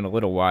done one in a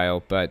little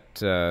while,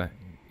 but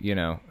you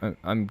know,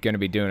 I'm going to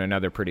be doing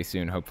another pretty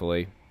soon,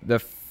 hopefully. The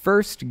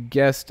first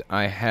guest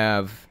I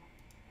have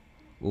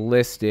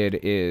listed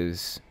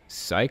is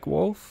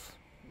Psychwolf,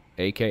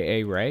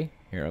 aka Ray.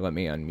 Here, let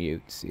me unmute,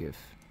 see if...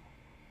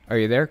 Are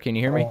you there? Can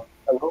you hear me?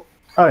 Hello.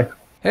 Hi.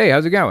 Hey,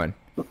 how's it going?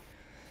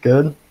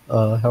 Good.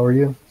 How are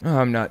you? Oh,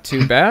 I'm not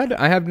too bad.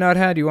 I have not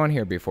had you on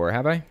here before,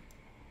 have I?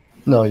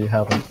 No, you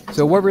haven't.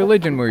 So what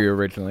religion were you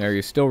originally? Are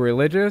you still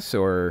religious,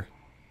 or...?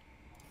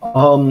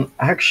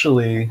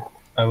 Actually,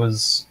 I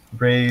was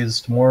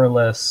raised more or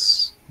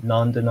less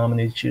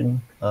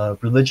non-denomination.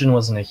 Religion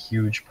wasn't a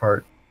huge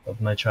part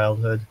of my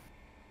childhood.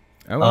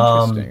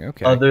 Oh, interesting.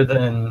 Okay. Other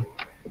than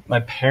my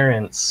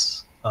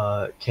parents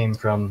came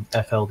from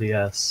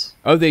FLDS.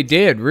 Oh, they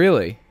did?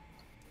 Really?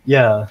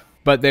 Yeah.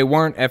 But they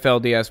weren't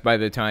FLDS by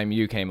the time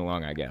you came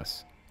along, I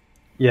guess.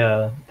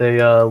 Yeah,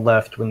 they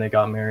left when they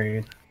got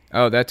married.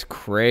 Oh, that's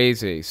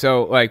crazy.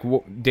 So, like,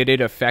 did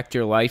it affect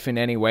your life in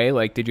any way?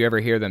 Like, did you ever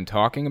hear them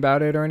talking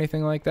about it or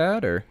anything like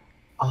that, or?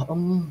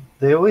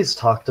 They always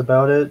talked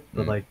about it,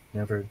 but like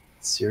never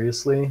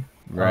seriously.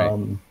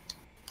 Right.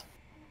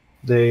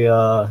 They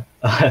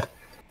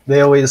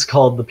they always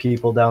called the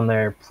people down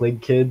there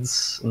plague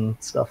kids and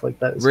stuff like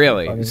that.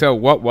 Really? So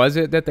what was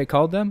it that they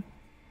called them?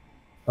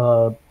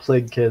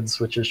 Plague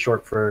kids, which is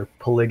short for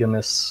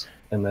polygamous,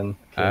 and then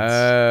kids.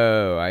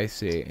 Oh, I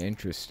see.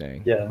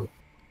 Interesting. Yeah.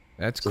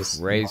 That's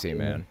Just crazy, mocking.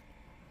 man.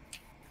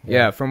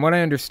 Yeah, from what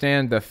I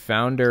understand, the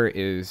founder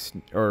is,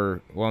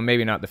 or, well,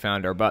 maybe not the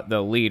founder, but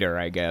the leader,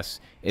 I guess,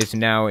 is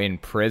now in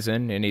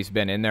prison, and he's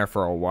been in there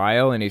for a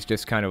while, and he's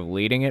just kind of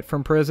leading it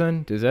from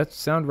prison. Does that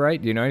sound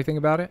right? Do you know anything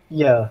about it?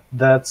 Yeah,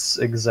 that's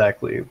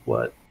exactly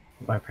what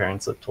my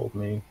parents have told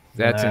me.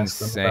 That's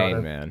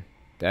insane, man.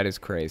 That is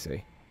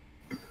crazy.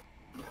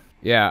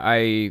 Yeah,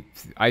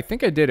 I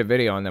think I did a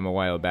video on them a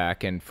while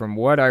back, and from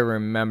what I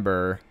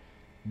remember,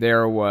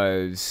 there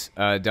was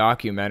a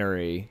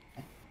documentary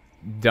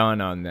done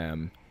on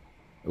them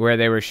where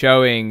they were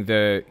showing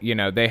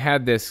they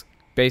had this,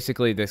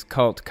 basically this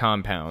cult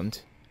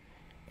compound,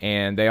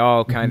 and they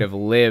all kind of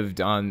lived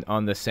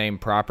on the same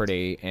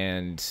property,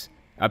 and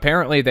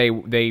apparently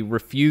they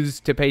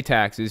refused to pay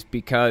taxes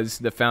because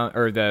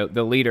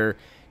the leader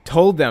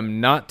told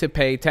them not to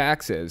pay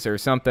taxes or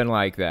something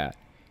like that,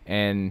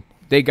 and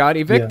they got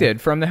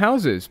evicted from the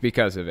houses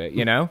because of it.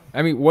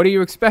 I mean, what do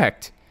you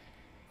expect?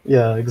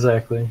 Yeah,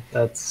 exactly.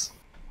 That's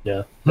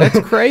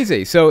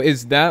crazy. So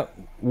is that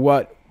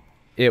what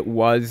it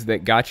was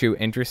that got you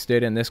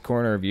interested in this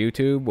corner of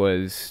YouTube,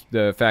 was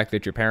the fact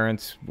that your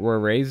parents were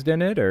raised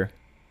in it, or?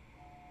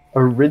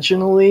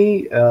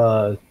 Originally,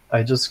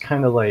 I just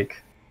kind of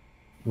like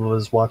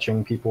was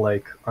watching people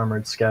like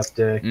Armored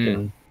Skeptic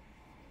and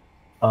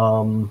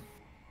who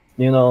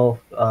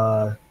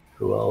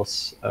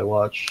else I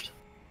watched?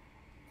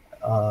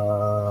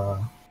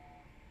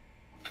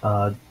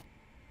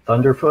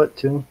 Thunderfoot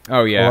too.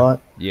 Oh yeah. A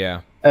lot.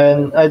 Yeah.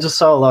 And I just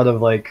saw a lot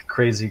of like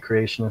crazy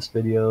creationist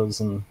videos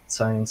and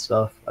science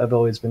stuff. I've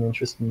always been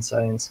interested in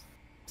science.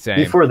 Same.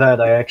 Before that,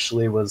 I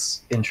actually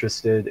was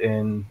interested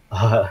in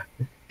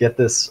get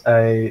this.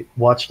 I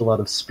watched a lot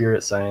of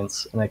spirit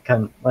science, and I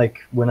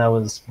when I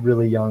was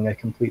really young, I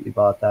completely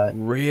bought that.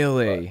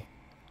 Really? But,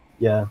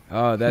 yeah.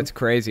 Oh, that's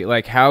crazy.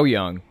 Like how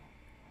young?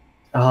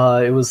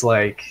 It was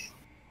like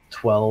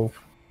 12.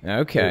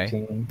 Okay.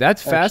 13.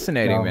 That's Actually,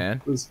 fascinating, no,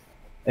 man.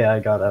 Yeah, I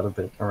got out of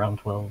it around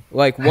 12.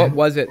 Like, what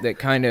was it that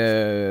kind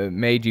of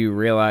made you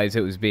realize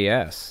it was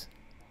BS?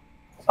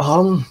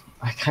 I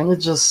kind of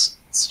just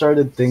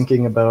started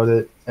thinking about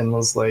it and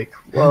was like,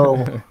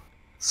 well,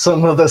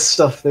 some of the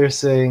stuff they're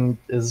saying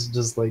is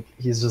just like,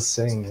 he's just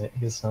saying it.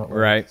 He's not like,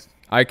 right.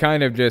 I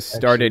kind of just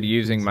started actually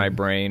using my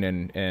brain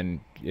and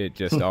it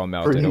just all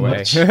melted Pretty away.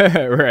 much.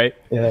 Right.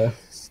 Yeah.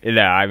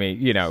 No, I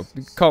mean, you know,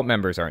 cult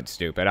members aren't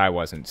stupid. I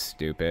wasn't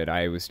stupid.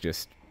 I was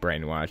just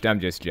brainwashed. I'm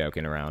just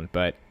joking around.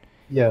 But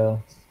Yeah.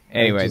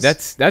 anyway,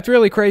 that's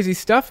really crazy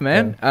stuff,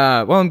 man.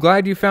 Well, I'm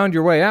glad you found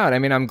your way out. I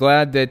mean, I'm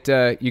glad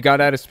that you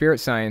got out of spirit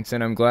science,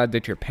 and I'm glad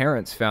that your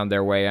parents found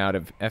their way out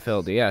of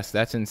FLDS.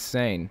 That's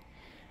insane.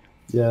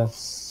 Yeah.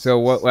 So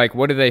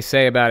what do they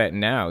say about it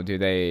now? Do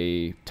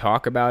they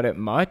talk about it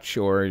much,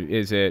 or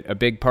is it a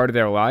big part of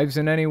their lives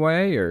in any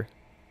way, or?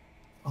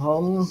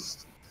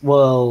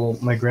 Well,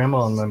 my grandma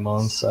on my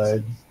mom's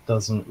side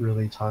doesn't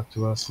really talk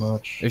to us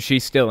much. Is she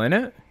still in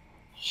it?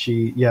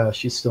 She's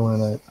still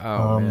in it.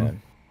 Oh,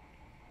 man.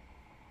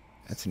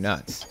 That's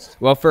nuts.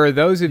 Well, for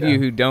those of you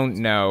who don't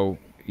know,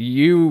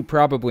 you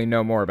probably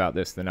know more about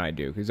this than I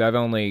do, because I've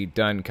only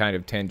done kind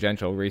of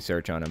tangential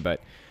research on them.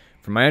 But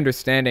from my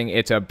understanding,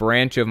 it's a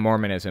branch of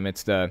Mormonism.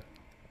 It's the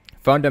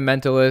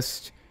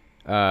fundamentalist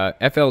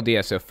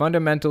FLDS, so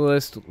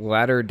Fundamentalist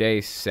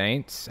Latter-day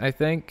Saints, I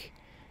think.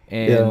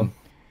 And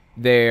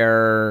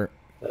they're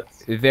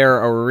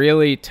a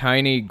really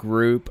tiny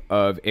group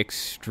of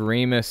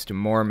extremist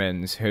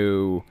Mormons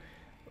who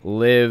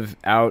live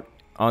out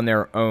on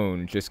their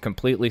own, just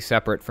completely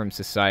separate from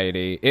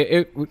society.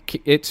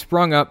 It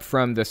sprung up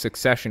from the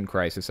succession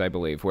crisis, I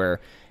believe, where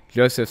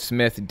Joseph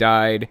Smith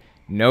died.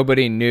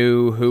 Nobody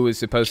knew who was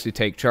supposed to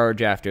take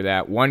charge after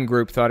that. One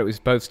group thought it was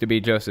supposed to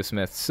be Joseph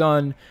Smith's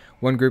son.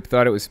 One group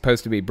thought it was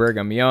supposed to be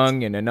Brigham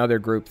Young, and another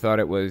group thought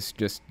it was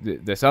just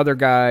this other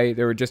guy.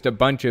 There were just a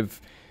bunch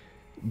of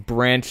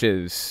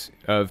branches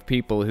of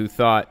people who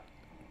thought,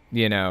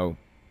 you know,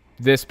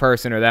 this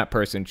person or that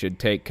person should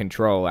take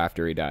control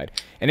after he died.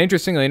 And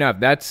interestingly enough,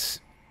 that's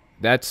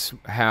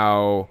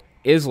how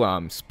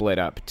Islam split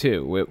up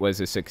too. It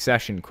was a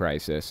succession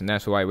crisis, and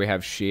that's why we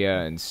have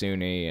Shia and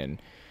Sunni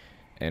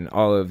and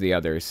all of the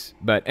others.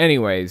 But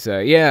anyways,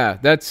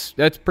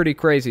 that's pretty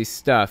crazy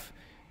stuff.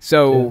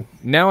 So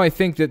now I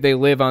think that they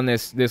live on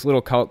this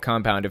little cult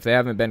compound, if they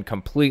haven't been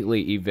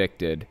completely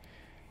evicted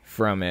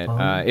from it,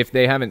 if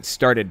they haven't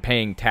started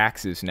paying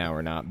taxes now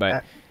or not.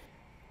 But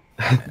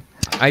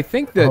I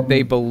think that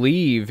they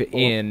believe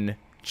in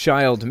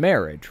child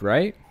marriage,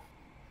 right?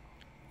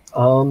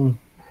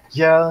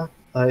 Yeah,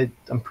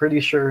 I'm pretty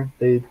sure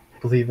they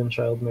believe in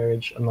child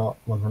marriage. I'm not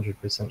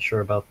 100%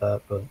 sure about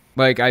that, but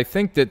like I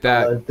think that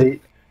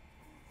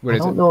I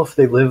don't know if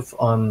they live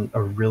on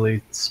a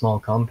really small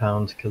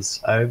compound,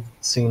 because I've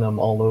seen them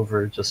all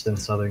over just in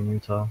southern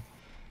Utah.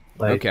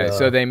 Like, okay,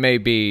 so they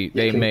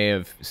may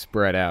have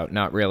spread out,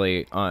 not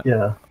really on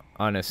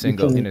a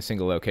single in a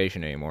single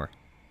location anymore.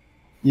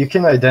 You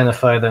can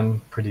identify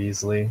them pretty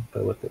easily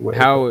by what they wear.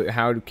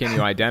 How can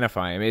you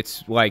identify them?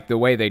 It's like the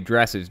way they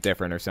dress is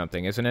different or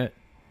something, isn't it?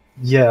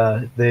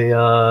 Yeah,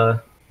 the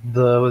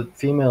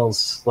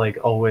females like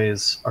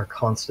always are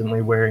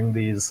constantly wearing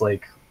these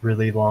like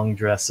really long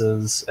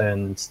dresses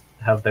and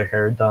have their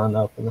hair done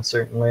up in a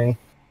certain way.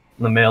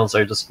 And the males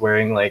are just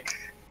wearing like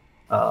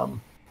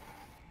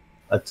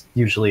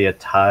usually a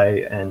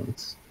tie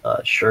and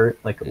a shirt,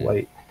 like a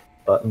white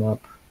button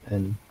up,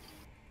 and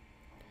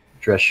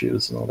dress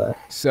shoes and all that.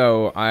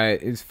 So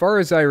as far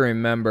as I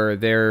remember,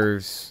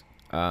 there's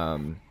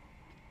so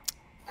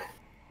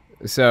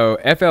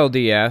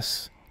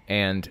FLDS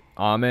and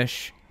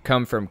Amish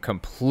come from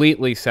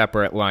completely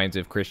separate lines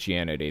of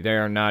Christianity. They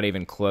are not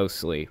even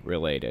closely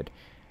related.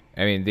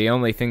 I mean, the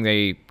only thing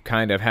they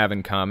kind of have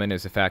in common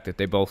is the fact that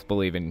they both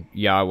believe in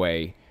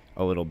Yahweh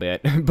a little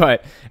bit.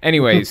 But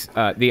anyways,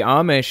 the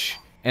Amish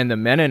and the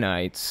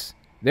Mennonites,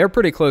 they're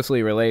pretty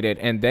closely related,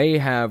 and they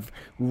have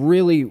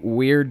really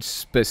weird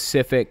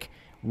specific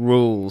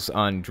rules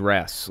on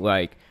dress.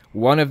 Like,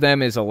 one of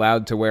them is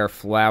allowed to wear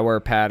flower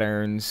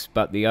patterns,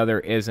 but the other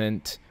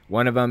isn't.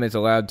 One of them is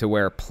allowed to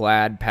wear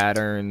plaid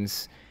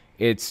patterns.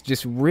 It's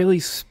just really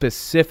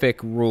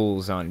specific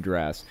rules on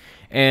dress.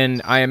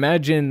 And I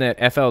imagine that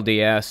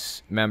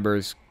FLDS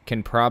members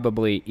can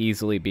probably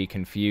easily be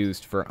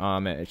confused for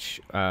Amish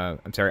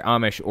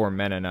or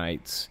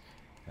Mennonites.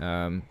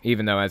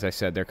 Even though, as I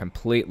said, they're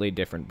completely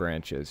different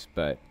branches.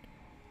 But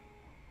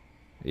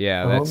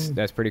yeah,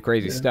 that's pretty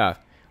crazy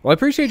stuff. Well, I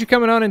appreciate you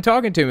coming on and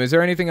talking to me. Is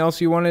there anything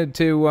else you wanted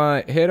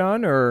to hit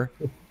on, or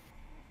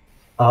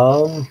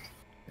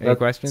any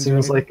questions?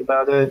 Seems like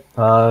about it.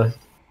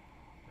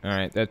 All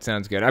right, that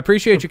sounds good. I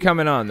appreciate you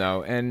coming on,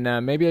 though, and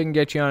maybe I can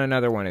get you on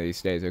another one of these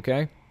days,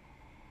 okay?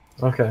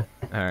 Okay.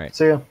 All right.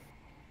 See ya.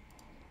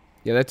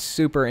 Yeah, that's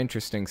super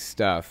interesting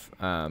stuff.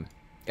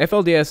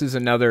 FLDS is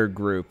another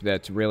group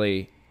that's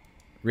really,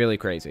 really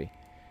crazy.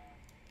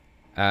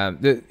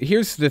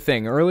 Here's the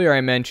thing. Earlier I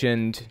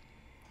mentioned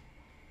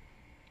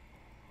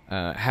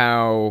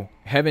how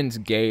Heaven's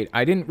Gate,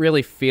 I didn't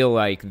really feel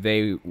like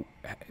they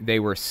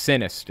were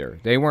sinister.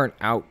 They weren't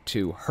out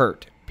to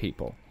hurt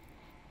people.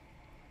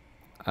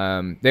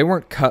 They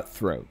weren't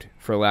cutthroat,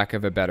 for lack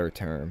of a better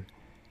term.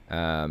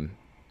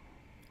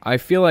 I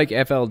feel like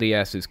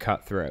FLDS is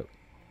cutthroat.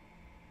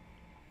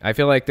 I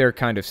feel like they're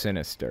kind of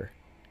sinister.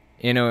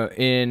 On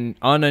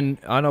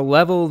a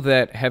level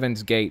that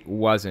Heaven's Gate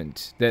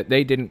wasn't, that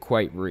they didn't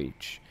quite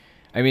reach.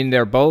 I mean,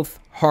 they're both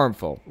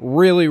harmful.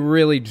 Really,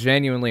 really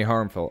genuinely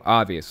harmful,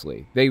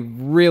 obviously. They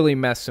really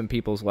mess some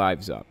people's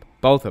lives up.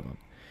 Both of them.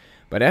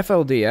 But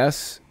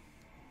FLDS,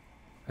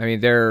 I mean,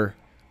 they're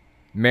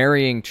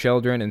marrying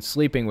children and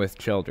sleeping with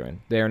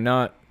children. They're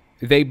not...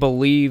 They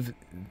believe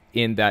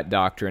in that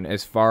doctrine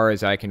as far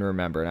as I can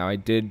remember. Now, I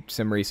did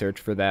some research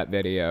for that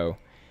video,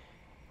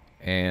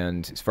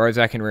 and as far as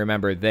I can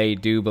remember, they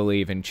do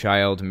believe in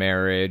child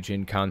marriage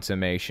and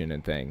consummation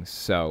and things.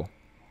 So,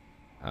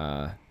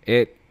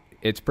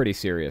 it's pretty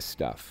serious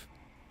stuff.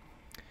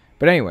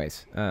 But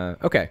anyways,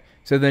 okay.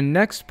 So the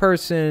next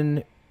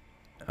person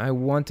I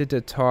wanted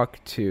to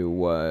talk to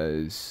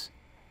was...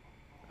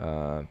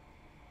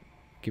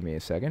 give me a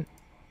second.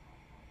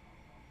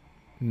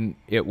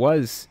 It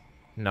was...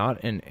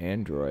 not an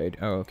android.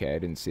 Oh, okay. I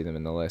didn't see them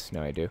in the list.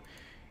 Now I do.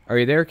 Are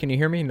you there? Can you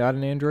hear me? Not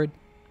an android?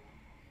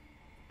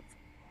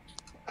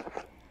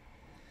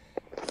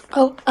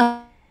 Oh,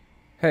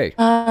 Hey.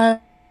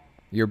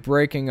 You're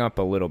breaking up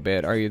a little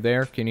bit. Are you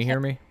there? Can you hear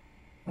me?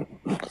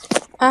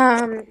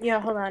 yeah,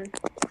 hold on.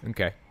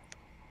 Okay.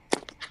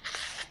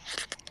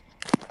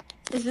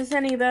 Is this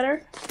any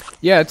better?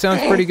 Yeah, it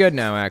sounds pretty good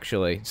now,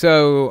 actually.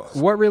 So,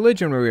 what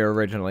religion were you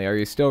originally? Are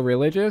you still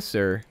religious,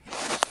 or...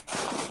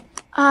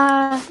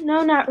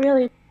 No, not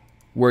really.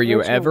 Were you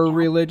Originally, ever yeah.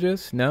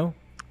 religious? No?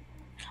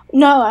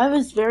 No, I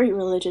was very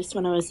religious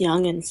when I was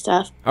young and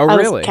stuff. Oh, I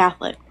really? was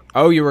Catholic.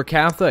 Oh, you were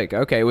Catholic.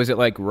 Okay, was it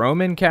like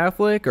Roman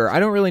Catholic? Or I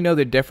don't really know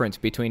the difference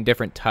between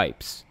different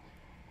types.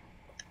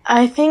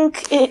 I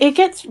think it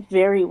gets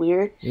very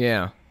weird.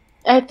 Yeah.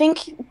 I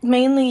think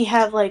mainly you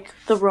have, like,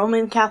 the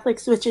Roman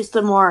Catholics, which is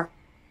the more,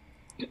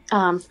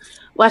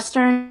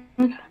 Western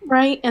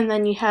rite, and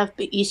then you have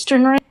the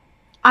Eastern rite.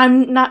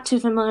 I'm not too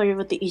familiar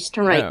with the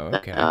Eastern rite. Oh,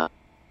 okay.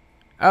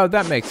 Oh,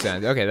 that makes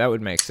sense. Okay, that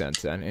would make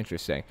sense then.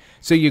 Interesting.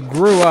 So you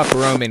grew up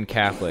Roman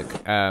Catholic,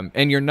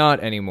 and you're not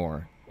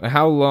anymore.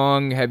 How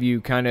long have you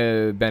kind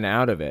of been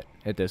out of it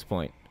at this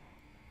point?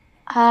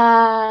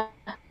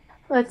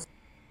 Let's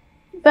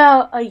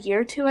about a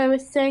year or two, I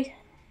would say.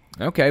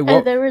 Okay,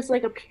 well, There was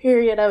like a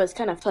period I was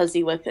kind of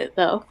fuzzy with it,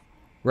 though.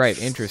 right,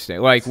 interesting.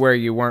 Like where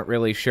you weren't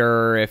really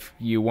sure if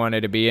you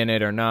wanted to be in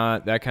it or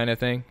not, that kind of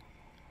thing?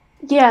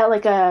 Yeah,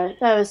 like that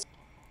was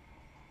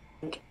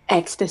like,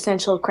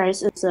 existential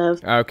crisis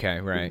of Okay,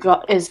 right,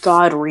 is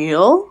God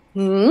real?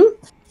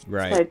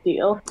 right. Type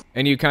deal.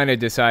 And you kind of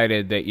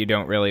decided that you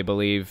don't really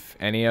believe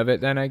any of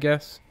it then, I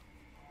guess?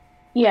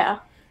 Yeah.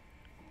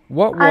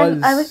 What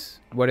I was...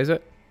 What is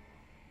it?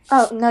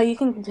 Oh, no, you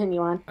can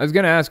continue on. I was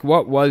going to ask,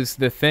 what was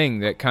the thing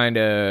that kind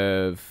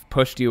of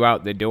pushed you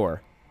out the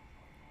door?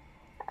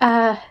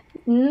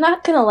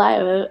 Not gonna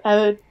lie,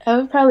 I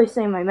would probably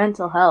say my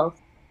mental health,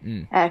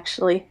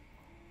 actually.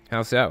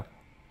 How so?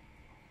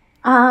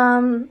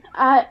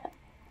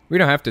 We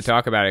don't have to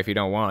talk about it if you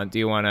don't want. Do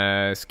you want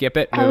to skip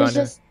it? I'll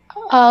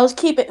just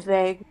keep it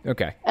vague.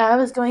 Okay. I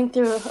was going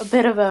through a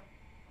bit of a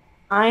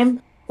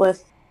time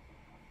with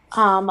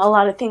a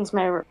lot of things in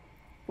my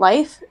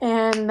life,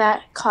 and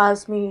that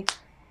caused me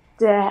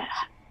to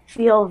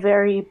feel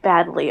very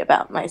badly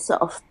about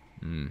myself,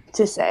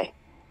 to say.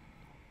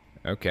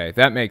 Okay,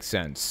 that makes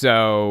sense.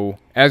 So,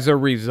 as a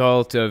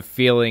result of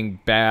feeling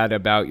bad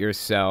about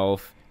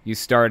yourself, you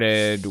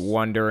started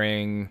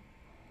wondering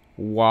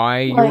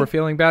why you were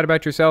feeling bad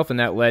about yourself, and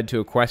that led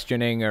to a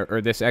questioning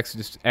or this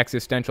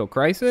existential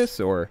crisis,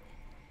 or?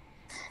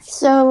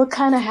 So what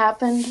kind of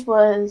happened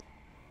was,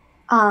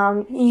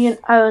 I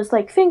was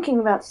like thinking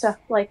about stuff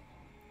like,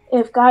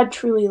 if God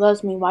truly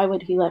loves me, why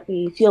would he let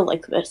me feel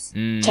like this?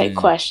 Type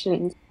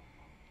questions.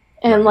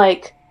 And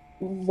like,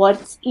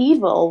 what's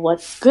evil?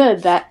 What's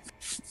good?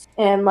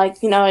 And like,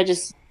 I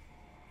just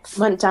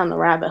went down the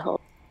rabbit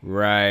hole.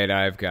 Right,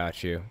 I've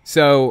got you.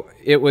 So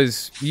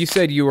you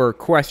said you were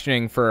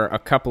questioning for a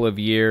couple of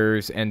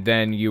years, and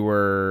then you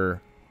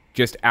were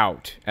just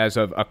out as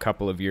of a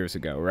couple of years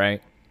ago,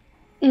 right?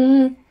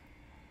 Mm-hmm.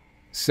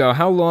 So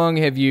how long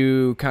have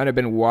you kind of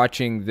been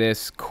watching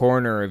this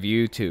corner of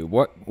YouTube?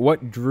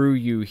 What drew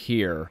you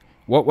here?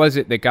 What was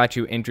it that got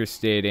you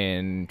interested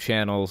in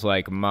channels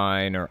like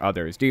mine or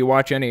others? Do you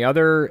watch any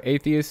other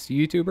atheist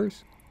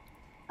YouTubers?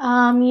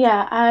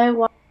 Yeah, I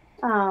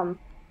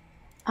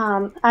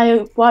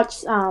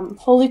watch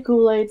Holy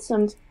Kool-Aid.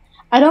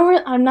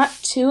 I'm not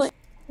too,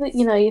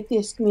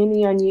 atheist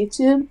community on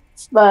YouTube,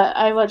 but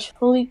I watch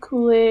Holy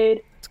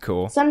Kool-Aid. It's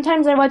cool.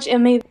 Sometimes I watch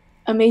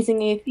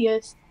Amazing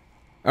Atheist.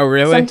 Oh,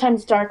 really?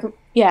 Sometimes Dark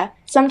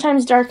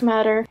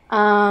Matter.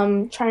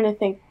 Trying to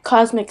think.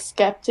 Cosmic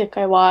Skeptic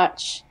I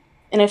watch,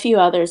 and a few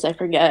others I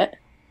forget.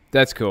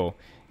 That's cool.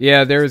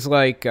 Yeah, there's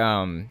like,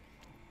 I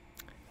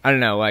don't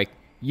know, like,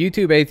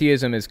 YouTube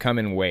atheism has come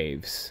in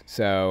waves.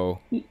 So,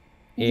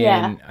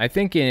 I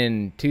think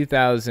in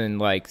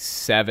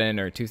 2007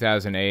 or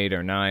 2008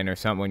 or 9 or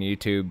something, when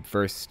YouTube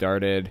first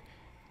started,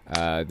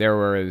 there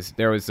was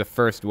the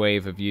first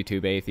wave of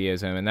YouTube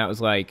atheism, and that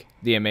was like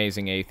The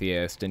Amazing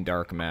Atheist and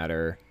Dark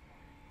Matter.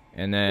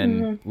 And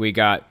then we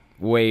got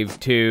wave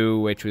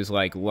 2, which was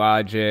like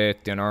Logic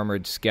and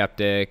Armored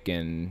Skeptic,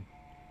 and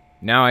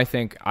now I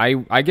think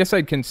I guess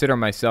I'd consider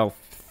myself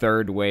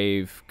third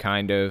wave,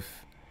 kind of.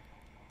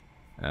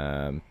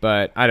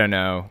 But I don't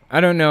know. I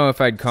don't know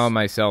if I'd call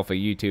myself a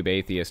YouTube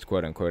atheist,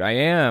 quote unquote. I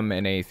am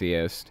an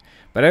atheist,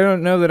 but I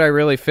don't know that I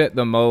really fit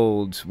the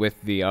molds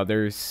with the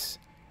others,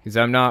 because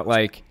I'm not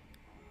like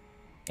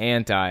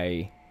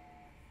anti-theist.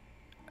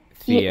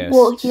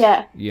 Well,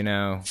 yeah. You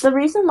know? The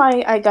reason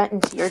why I got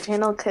into your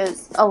channel,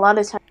 because a lot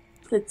of times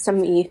with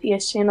some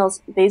atheist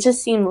channels, they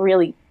just seem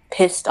really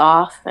pissed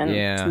off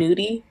and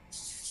snooty.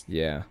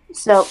 Yeah.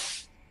 So,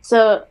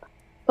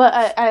 but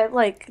I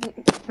like,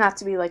 not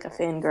to be like a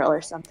fangirl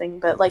or something,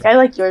 but like I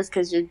like yours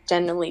because you're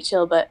genuinely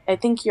chill, but I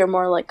think you're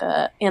more like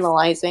a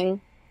analyzing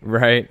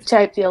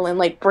type deal and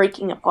like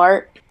breaking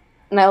apart.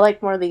 And I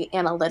like more the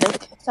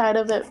analytic side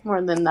of it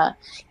more than the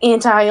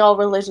anti all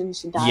religions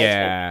should die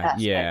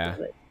aspect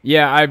of it.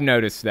 Yeah, I've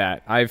noticed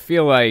that. I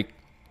feel like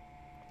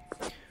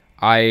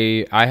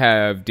I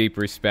have deep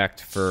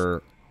respect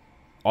for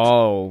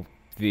all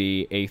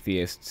the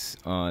atheists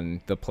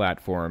on the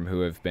platform who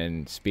have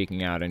been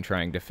speaking out and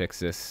trying to fix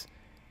this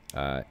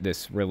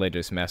this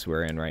religious mess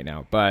we're in right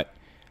now. But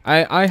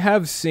I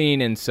have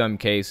seen in some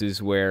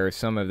cases where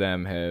some of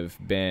them have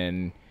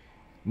been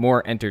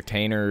more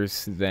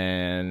entertainers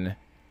than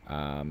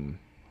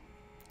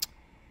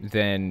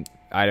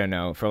I don't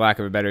know, for lack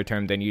of a better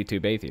term, than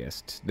YouTube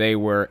atheists. They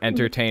were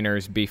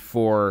entertainers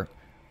before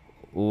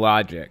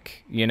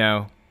logic, you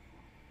know?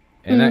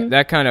 And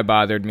that kind of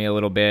bothered me a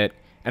little bit.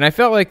 And I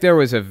felt like there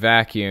was a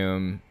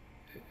vacuum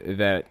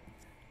that,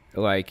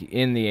 like,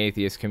 in the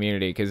atheist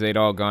community, because they'd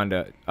all gone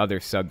to other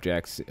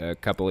subjects a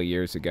couple of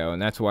years ago,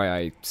 and that's why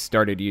I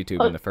started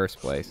YouTube in the first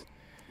place.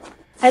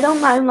 I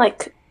don't mind,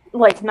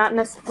 like not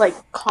necessarily,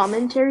 like,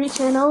 commentary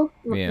channel,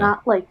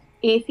 not, like,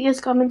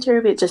 atheist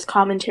commentary, but just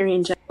commentary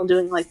in general,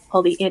 doing, like,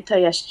 all the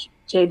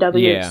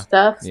anti-SJW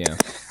stuff. Yeah.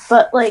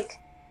 But, like,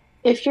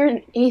 if you're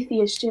an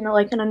atheist channel,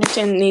 I can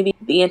understand maybe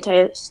the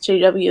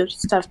anti-SJW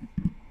stuff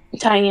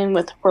tying in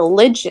with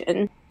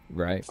religion,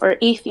 or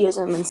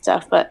atheism and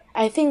stuff, but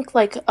I think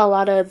like a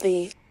lot of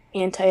the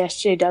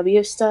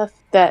anti-SJW stuff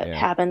that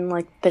happened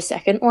like the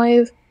second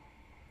wave,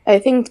 I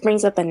think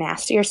brings up the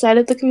nastier side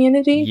of the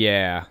community.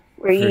 Yeah,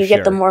 where you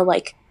get the more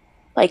like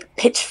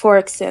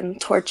pitchforks and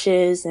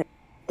torches and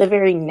the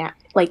very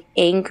like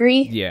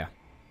angry. Yeah,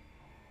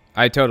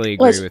 I totally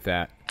agree with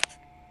that.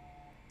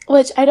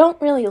 Which I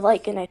don't really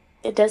like, and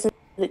it doesn't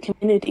do the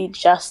community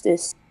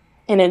justice.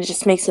 And it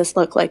just makes us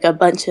look like a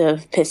bunch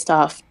of pissed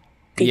off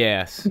people.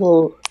 Yes.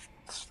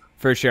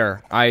 For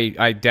sure.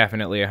 I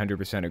definitely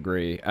 100%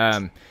 agree.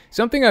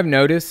 Something I've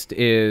noticed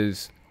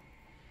is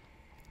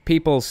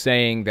people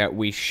saying that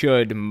we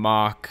should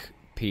mock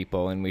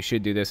people and we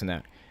should do this and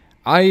that.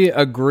 I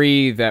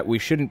agree that we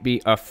shouldn't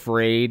be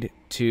afraid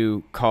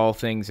to call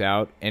things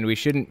out, and we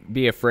shouldn't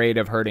be afraid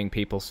of hurting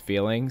people's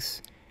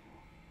feelings.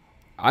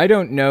 I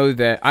don't know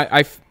that...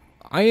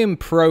 I am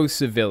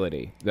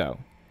pro-civility, though.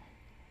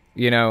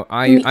 You know,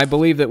 I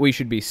believe that we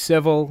should be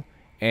civil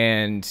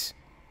and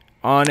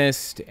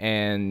honest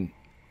and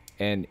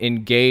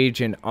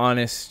engage in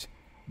honest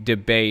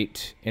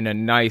debate in a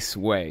nice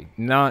way,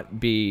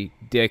 not be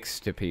dicks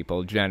to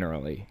people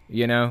generally,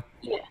 you know?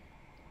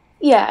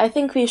 Yeah, I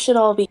think we should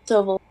all be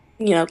civil,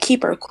 you know,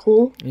 keep our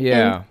cool.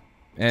 Yeah.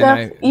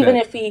 And even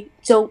if we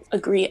don't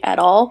agree at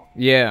all.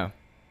 Yeah.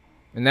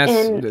 And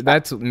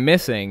that's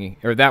missing,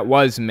 or that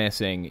was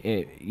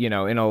missing, you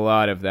know, in a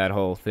lot of that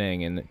whole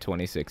thing in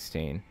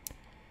 2016.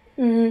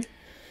 Mm-hmm.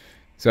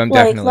 So I'm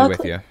definitely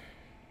with you.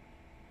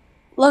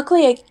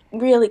 Luckily, I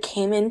really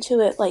came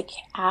into it like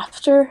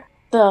after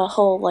the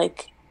whole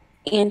like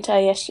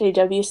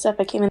anti-SJW stuff.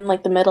 I came in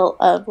like the middle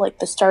of like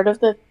the start of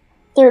the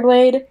third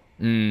wave,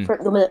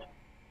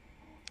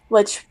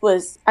 which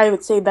was, I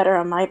would say, better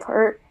on my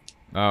part.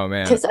 Oh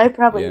man, because I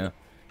probably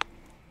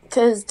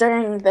because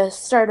during the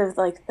start of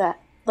like that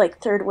like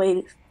third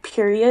wave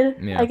period,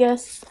 I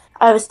guess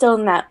I was still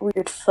in that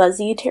weird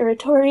fuzzy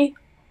territory.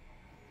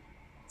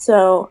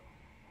 So,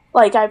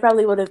 like, I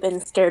probably would have been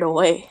scared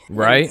away.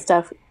 Right? And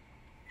stuff.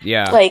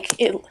 Yeah. Like,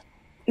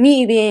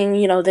 me being,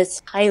 you know,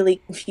 this highly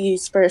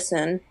confused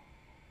person,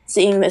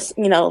 seeing this,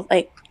 you know,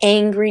 like,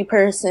 angry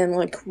person,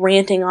 like,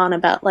 ranting on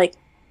about, like,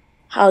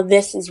 how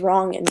this is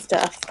wrong and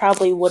stuff,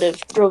 probably would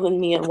have driven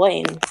me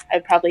away, and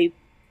I'd probably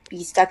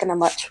be stuck in a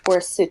much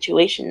worse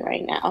situation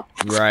right now.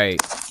 Right.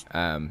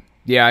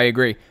 Yeah, I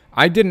agree.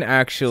 I didn't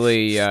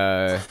actually...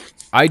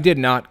 I did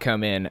not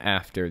come in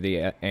after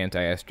the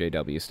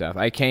anti-SJW stuff.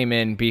 I came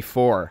in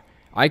before.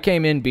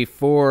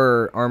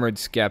 Armored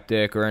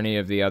Skeptic or any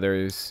of the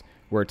others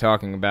were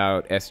talking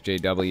about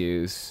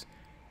SJWs.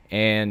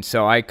 And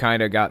so I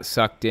kind of got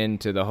sucked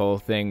into the whole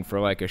thing for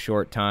like a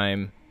short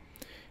time.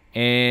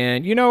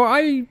 And, you know,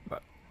 I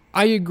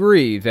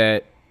agree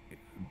that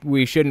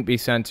we shouldn't be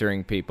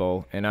censoring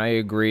people. And I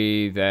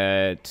agree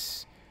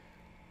that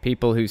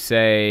people who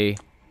say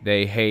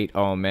they hate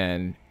all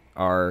men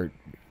are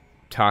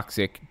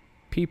toxic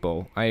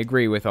people. I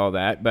agree with all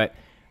that, but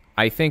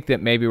I think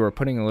that maybe we're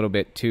putting a little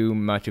bit too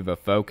much of a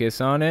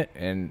focus on it,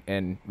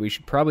 and we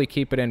should probably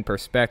keep it in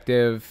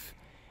perspective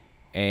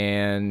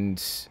and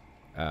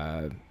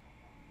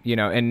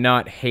and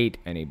not hate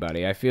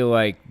anybody. I feel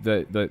like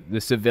the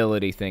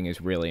civility thing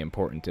is really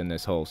important in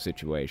this whole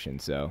situation.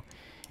 So,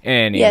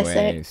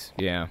 anyways,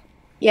 yeah.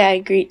 Yeah, I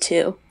agree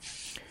too.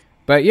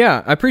 But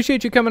yeah, I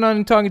appreciate you coming on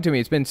and talking to me.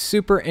 It's been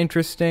super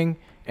interesting,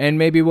 and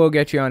maybe we'll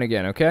get you on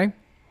again, okay?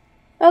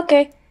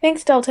 Okay,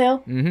 thanks, Telltale.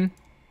 Mm-hmm.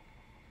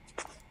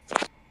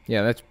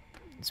 Yeah,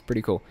 it's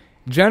pretty cool.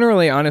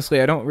 Generally,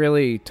 honestly, I don't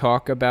really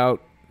talk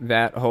about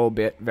that whole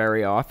bit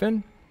very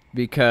often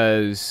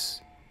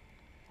because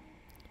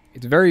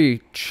it's a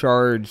very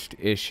charged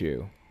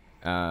issue.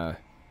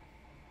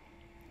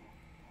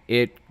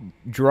 It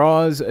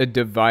draws a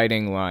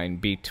dividing line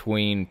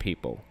between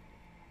people.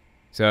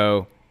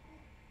 So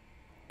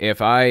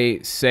if I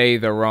say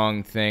the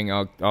wrong thing,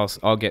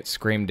 I'll get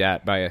screamed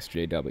at by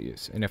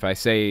SJWs, and if I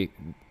say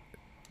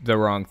the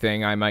wrong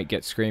thing, I might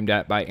get screamed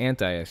at by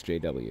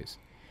anti-SJWs.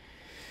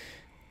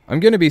 I'm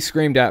going to be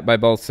screamed at by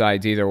both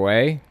sides either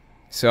way.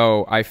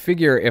 So I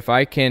figure if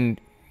I can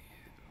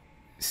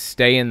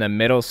stay in the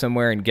middle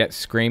somewhere and get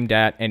screamed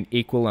at an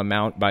equal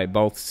amount by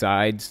both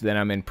sides, then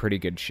I'm in pretty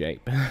good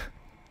shape.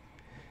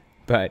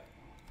 But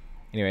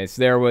anyways,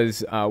 there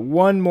was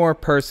one more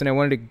person I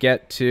wanted to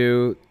get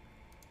to,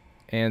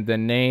 and the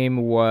name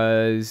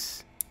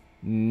was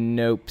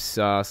Nope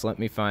Sauce. Let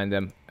me find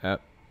them.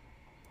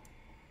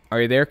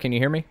 Are you there? Can you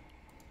hear me?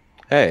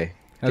 Hey.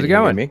 How's it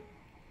going? Me?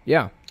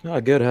 Yeah. Oh,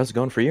 good. How's it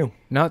going for you?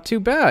 Not too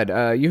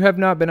bad. You have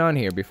not been on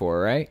here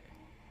before, right?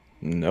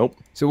 Nope.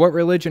 So what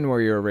religion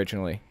were you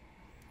originally?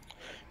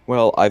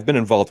 Well, I've been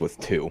involved with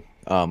two.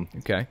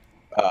 Okay.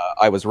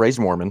 I was raised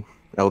Mormon,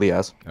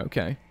 LDS.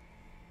 Okay.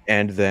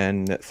 And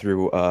then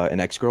through an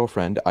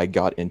ex-girlfriend, I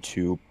got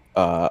into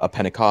a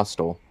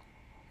Pentecostal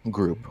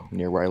group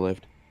near where I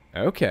lived.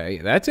 Okay,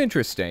 that's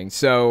interesting.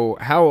 So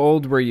how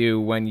old were you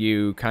when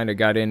you kind of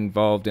got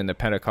involved in the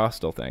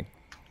Pentecostal thing?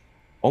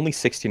 Only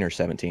 16 or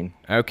 17.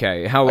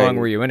 Okay, how long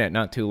were you in it?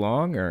 Not too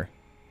long, or?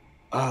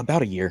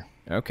 About a year.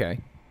 Okay.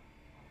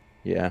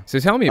 Yeah. So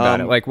tell me about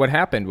it. Like, what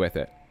happened with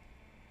it?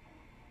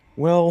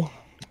 Well,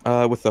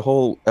 with the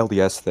whole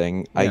LDS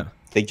thing,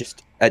 they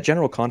just, at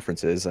general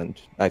conferences, and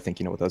I think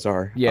you know what those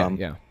are. Yeah,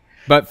 yeah.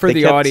 But for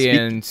the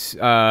audience,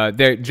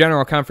 their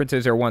general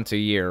conferences are once a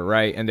year,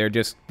 right? And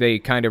they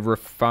kind of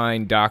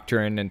refine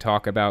doctrine and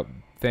talk about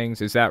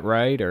things. Is that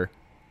right, or?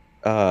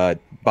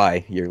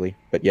 Bi-yearly,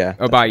 but yeah.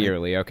 Oh,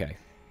 bi-yearly, okay.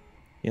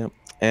 Yeah,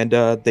 and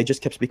they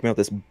just kept speaking about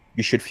this.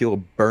 You should feel a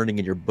burning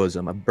in your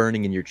bosom, a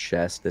burning in your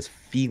chest, this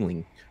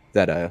feeling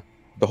that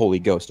the Holy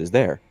Ghost is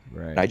there.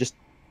 Right. And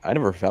I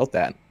never felt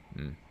that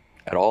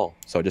at all.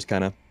 So I just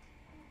kind of,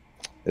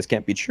 this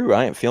can't be true.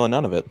 I ain't feeling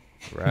none of it.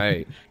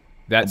 Right.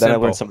 That's then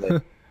simple. I learned some of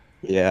the,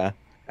 yeah,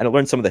 and I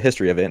learned some of the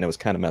history of it, and it was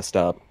kind of messed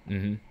up.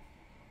 Mm-hmm.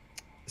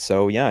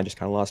 So yeah, I just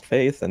kind of lost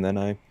faith, and then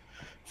I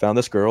found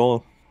this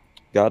girl,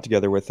 got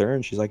together with her,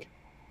 and she's like,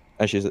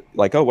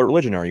 oh, what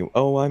religion are you?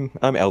 Oh, I'm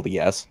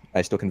LDS.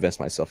 I still convinced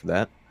myself of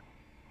that.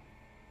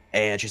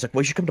 And she's like,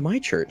 well, you should come to my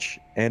church.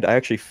 And I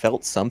actually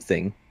felt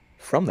something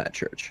from that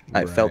church.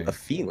 I felt a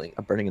feeling,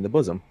 a burning in the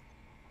bosom.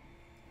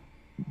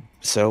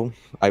 So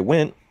I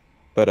went,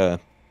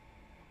 but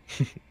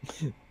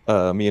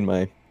me and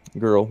my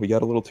girl, we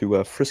got a little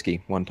too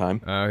frisky one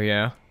time. Oh,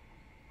 yeah?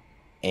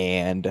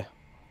 And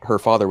her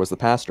father was the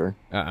pastor.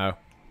 Uh-oh.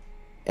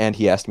 And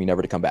he asked me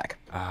never to come back.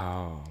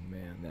 Oh,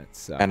 man, that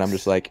sucks. And I'm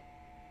just like,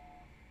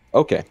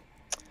 okay,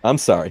 I'm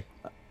sorry.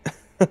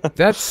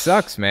 That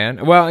sucks,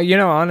 man. Well,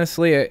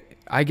 honestly,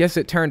 I guess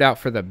it turned out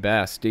for the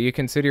best. Do you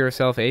consider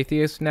yourself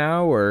atheist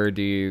now, or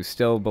do you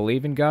still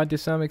believe in God to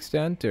some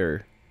extent,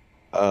 or?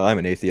 I'm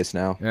an atheist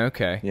now.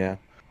 Okay. Yeah.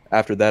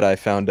 After that, I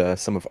found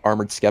some of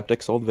Armored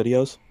Skeptic's old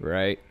videos.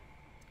 Right.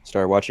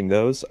 Started watching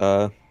those.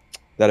 That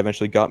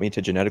eventually got me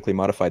to Genetically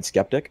Modified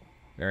Skeptic.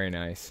 Very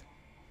nice.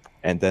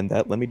 And then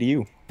that led me to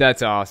you.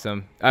 That's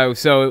awesome. Oh,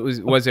 so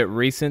was it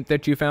recent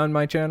that you found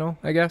my channel,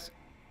 I guess?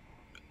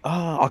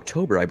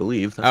 October, I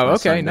believe.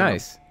 That's okay,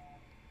 nice.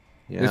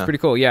 Yeah. It's pretty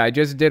cool. Yeah, I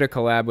just did a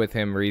collab with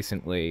him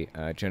recently,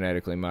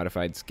 Genetically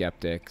Modified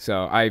Skeptic.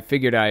 So I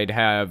figured I'd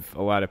have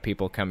a lot of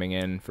people coming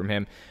in from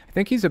him. I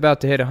think he's about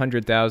to hit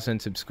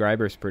 100,000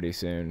 subscribers pretty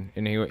soon.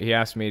 And he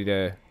asked me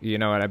to, you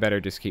know what, I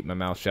better just keep my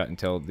mouth shut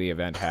until the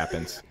event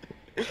happens.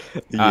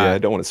 Yeah, I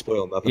don't want to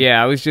spoil nothing.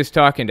 Yeah, I was just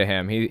talking to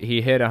him.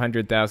 He hit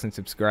 100,000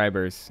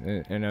 subscribers,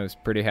 and I was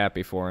pretty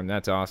happy for him.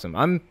 That's awesome.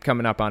 I'm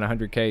coming up on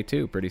 100K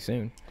too pretty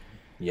soon.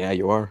 Yeah,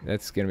 you are.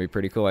 That's going to be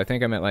pretty cool. I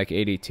think I'm at like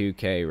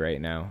 82K right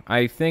now.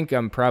 I think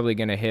I'm probably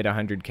going to hit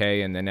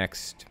 100K in the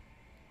next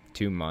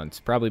 2 months.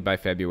 Probably by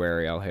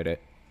February I'll hit it.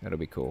 That'll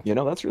be cool.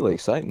 That's really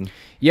exciting.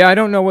 Yeah, I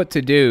don't know what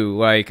to do.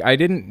 Like, I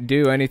didn't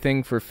do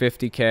anything for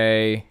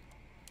 50K.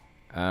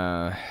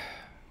 I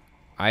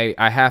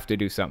have to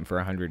do something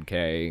for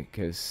 100K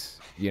because,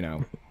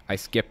 I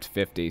skipped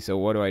 50. So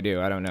what do?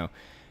 I don't know.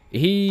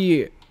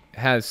 He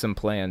has some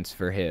plans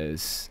for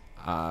his.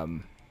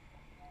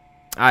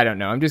 I don't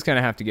know. I'm just going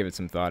to have to give it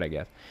some thought, I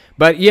guess.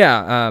 But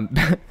yeah,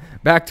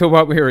 back to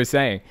what we were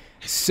saying.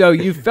 So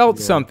you felt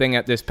something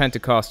at this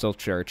Pentecostal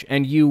church,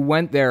 and you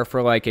went there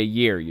for like a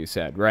year, you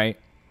said, right?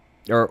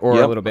 Or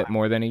Yep. a little bit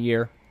more than a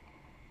year?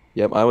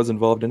 Yep, I was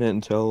involved in it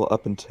until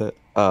up until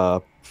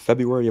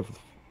February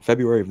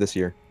of this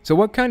year. So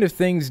what kind of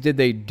things did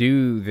they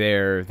do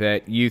there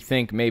that you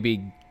think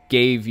maybe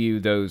gave you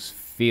those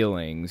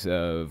feelings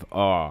of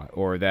awe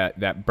or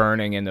that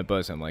burning in the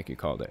bosom, like you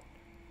called it?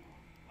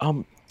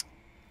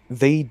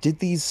 They did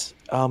these.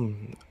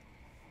 I'm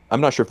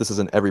not sure if this is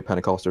in every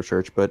Pentecostal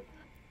church, but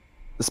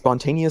the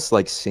spontaneous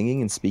like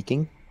singing and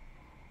speaking,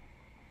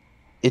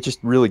 it just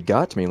really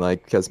got to me,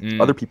 like because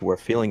other people were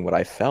feeling what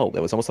I felt.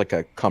 It was almost like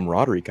a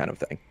camaraderie kind of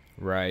thing.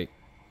 Right.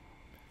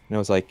 And I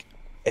was like,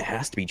 it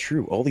has to be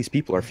true. All these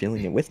people are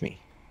feeling it with me.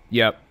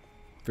 Yep,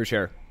 for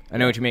sure. I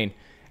know what you mean.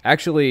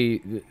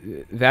 Actually,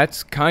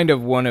 that's kind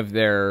of one of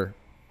their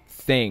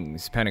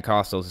things,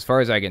 Pentecostals. As far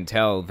as I can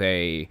tell,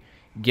 they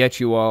get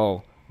you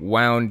all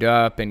wound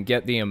up and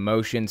get the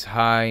emotions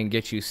high and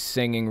get you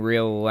singing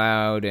real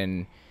loud.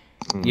 And,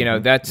 you know,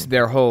 that's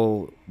their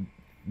whole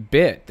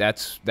bit.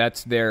 That's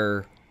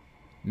their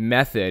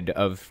method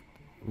of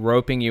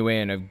roping you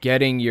in, of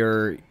getting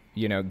your,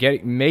 you know,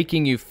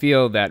 making you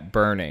feel that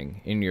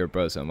burning in your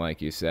bosom,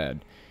 like you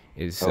said.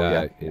 Is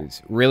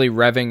really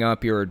revving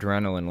up your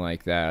adrenaline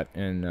like that,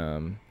 and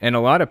a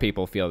lot of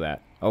people feel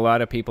that. A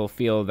lot of people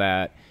feel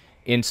that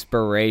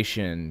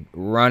inspiration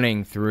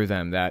running through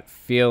them, that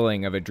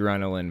feeling of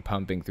adrenaline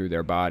pumping through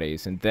their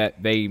bodies, and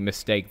that they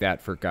mistake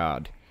that for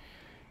God.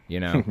 You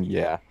know?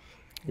 Yeah.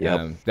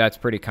 That's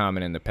pretty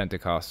common in the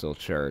Pentecostal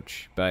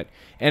church.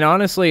 And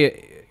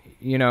honestly,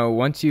 you know,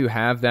 once you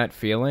have that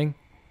feeling,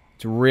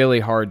 it's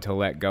really hard to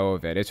let go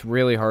of it. It's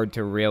really hard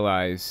to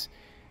realize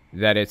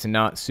that it's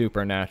not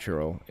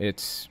supernatural.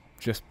 It's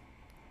just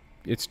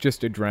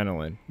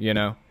adrenaline, you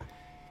know?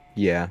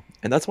 Yeah,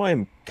 and that's why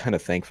I'm kind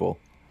of thankful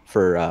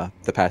for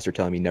the pastor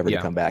telling me never to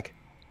come back.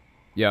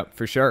 Yeah,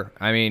 for sure.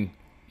 I mean,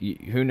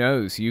 who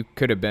knows? You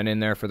could have been in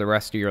there for the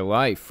rest of your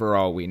life, for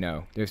all we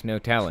know. There's no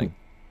telling,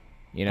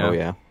 you know? Oh,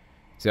 yeah.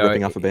 So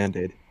ripping off a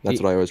Band-Aid.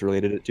 That's what I always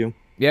related it to.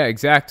 Yeah,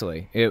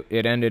 exactly.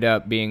 It ended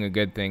up being a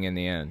good thing in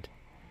the end.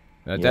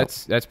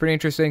 That's pretty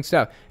interesting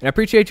stuff. And I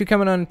appreciate you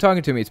coming on and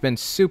talking to me. It's been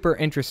super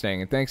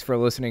interesting. And thanks for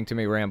listening to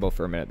me ramble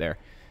for a minute there.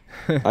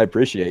 I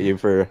appreciate you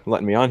for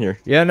letting me on here.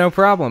 Yeah, no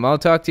problem. I'll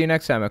talk to you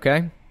next time,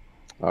 okay?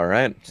 All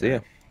right. See ya.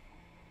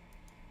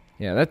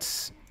 Yeah,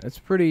 that's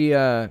pretty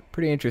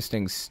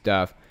interesting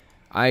stuff.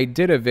 I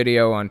did a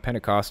video on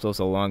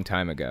Pentecostals a long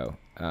time ago,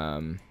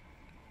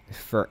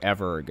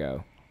 forever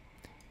ago.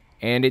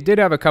 And it did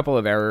have a couple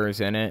of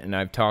errors in it, and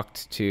I've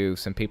talked to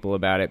some people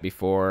about it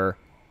before.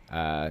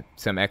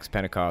 Some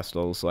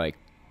ex-Pentecostals, like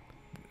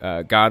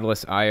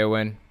Godless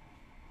Iowan.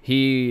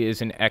 He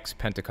is an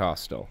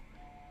ex-Pentecostal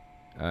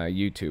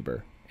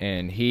YouTuber,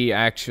 and he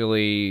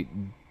actually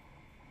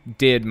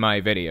did my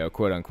video,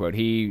 quote-unquote.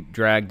 He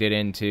dragged it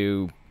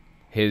into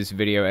his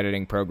video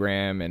editing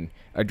program and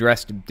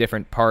addressed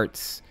different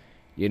parts,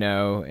 you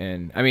know.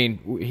 And, I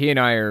mean, he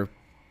and I are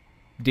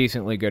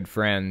decently good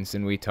friends,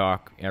 and we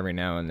talk every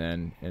now and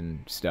then and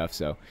stuff,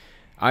 so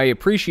I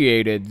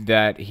appreciated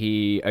that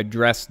he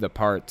addressed the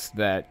parts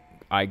that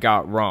I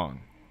got wrong.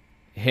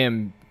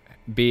 Him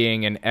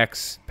being an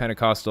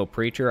ex-Pentecostal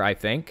preacher, I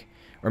think,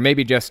 or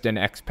maybe just an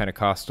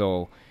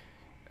ex-Pentecostal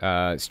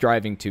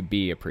striving to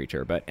be a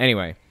preacher. But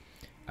anyway,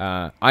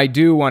 I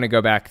do want to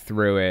go back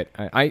through it.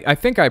 I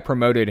think I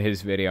promoted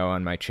his video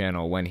on my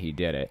channel when he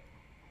did it.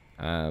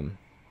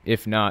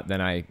 If not,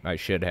 then I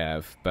should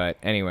have. But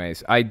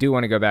anyways, I do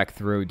want to go back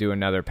through, do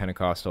another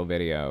Pentecostal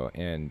video,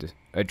 and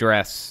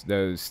address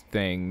those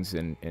things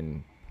and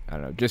I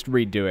don't know, just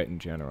redo it in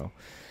general.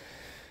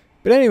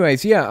 But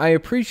anyways, yeah, I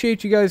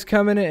appreciate you guys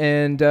coming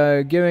and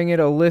giving it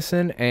a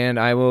listen, and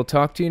I will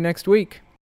talk to you next week.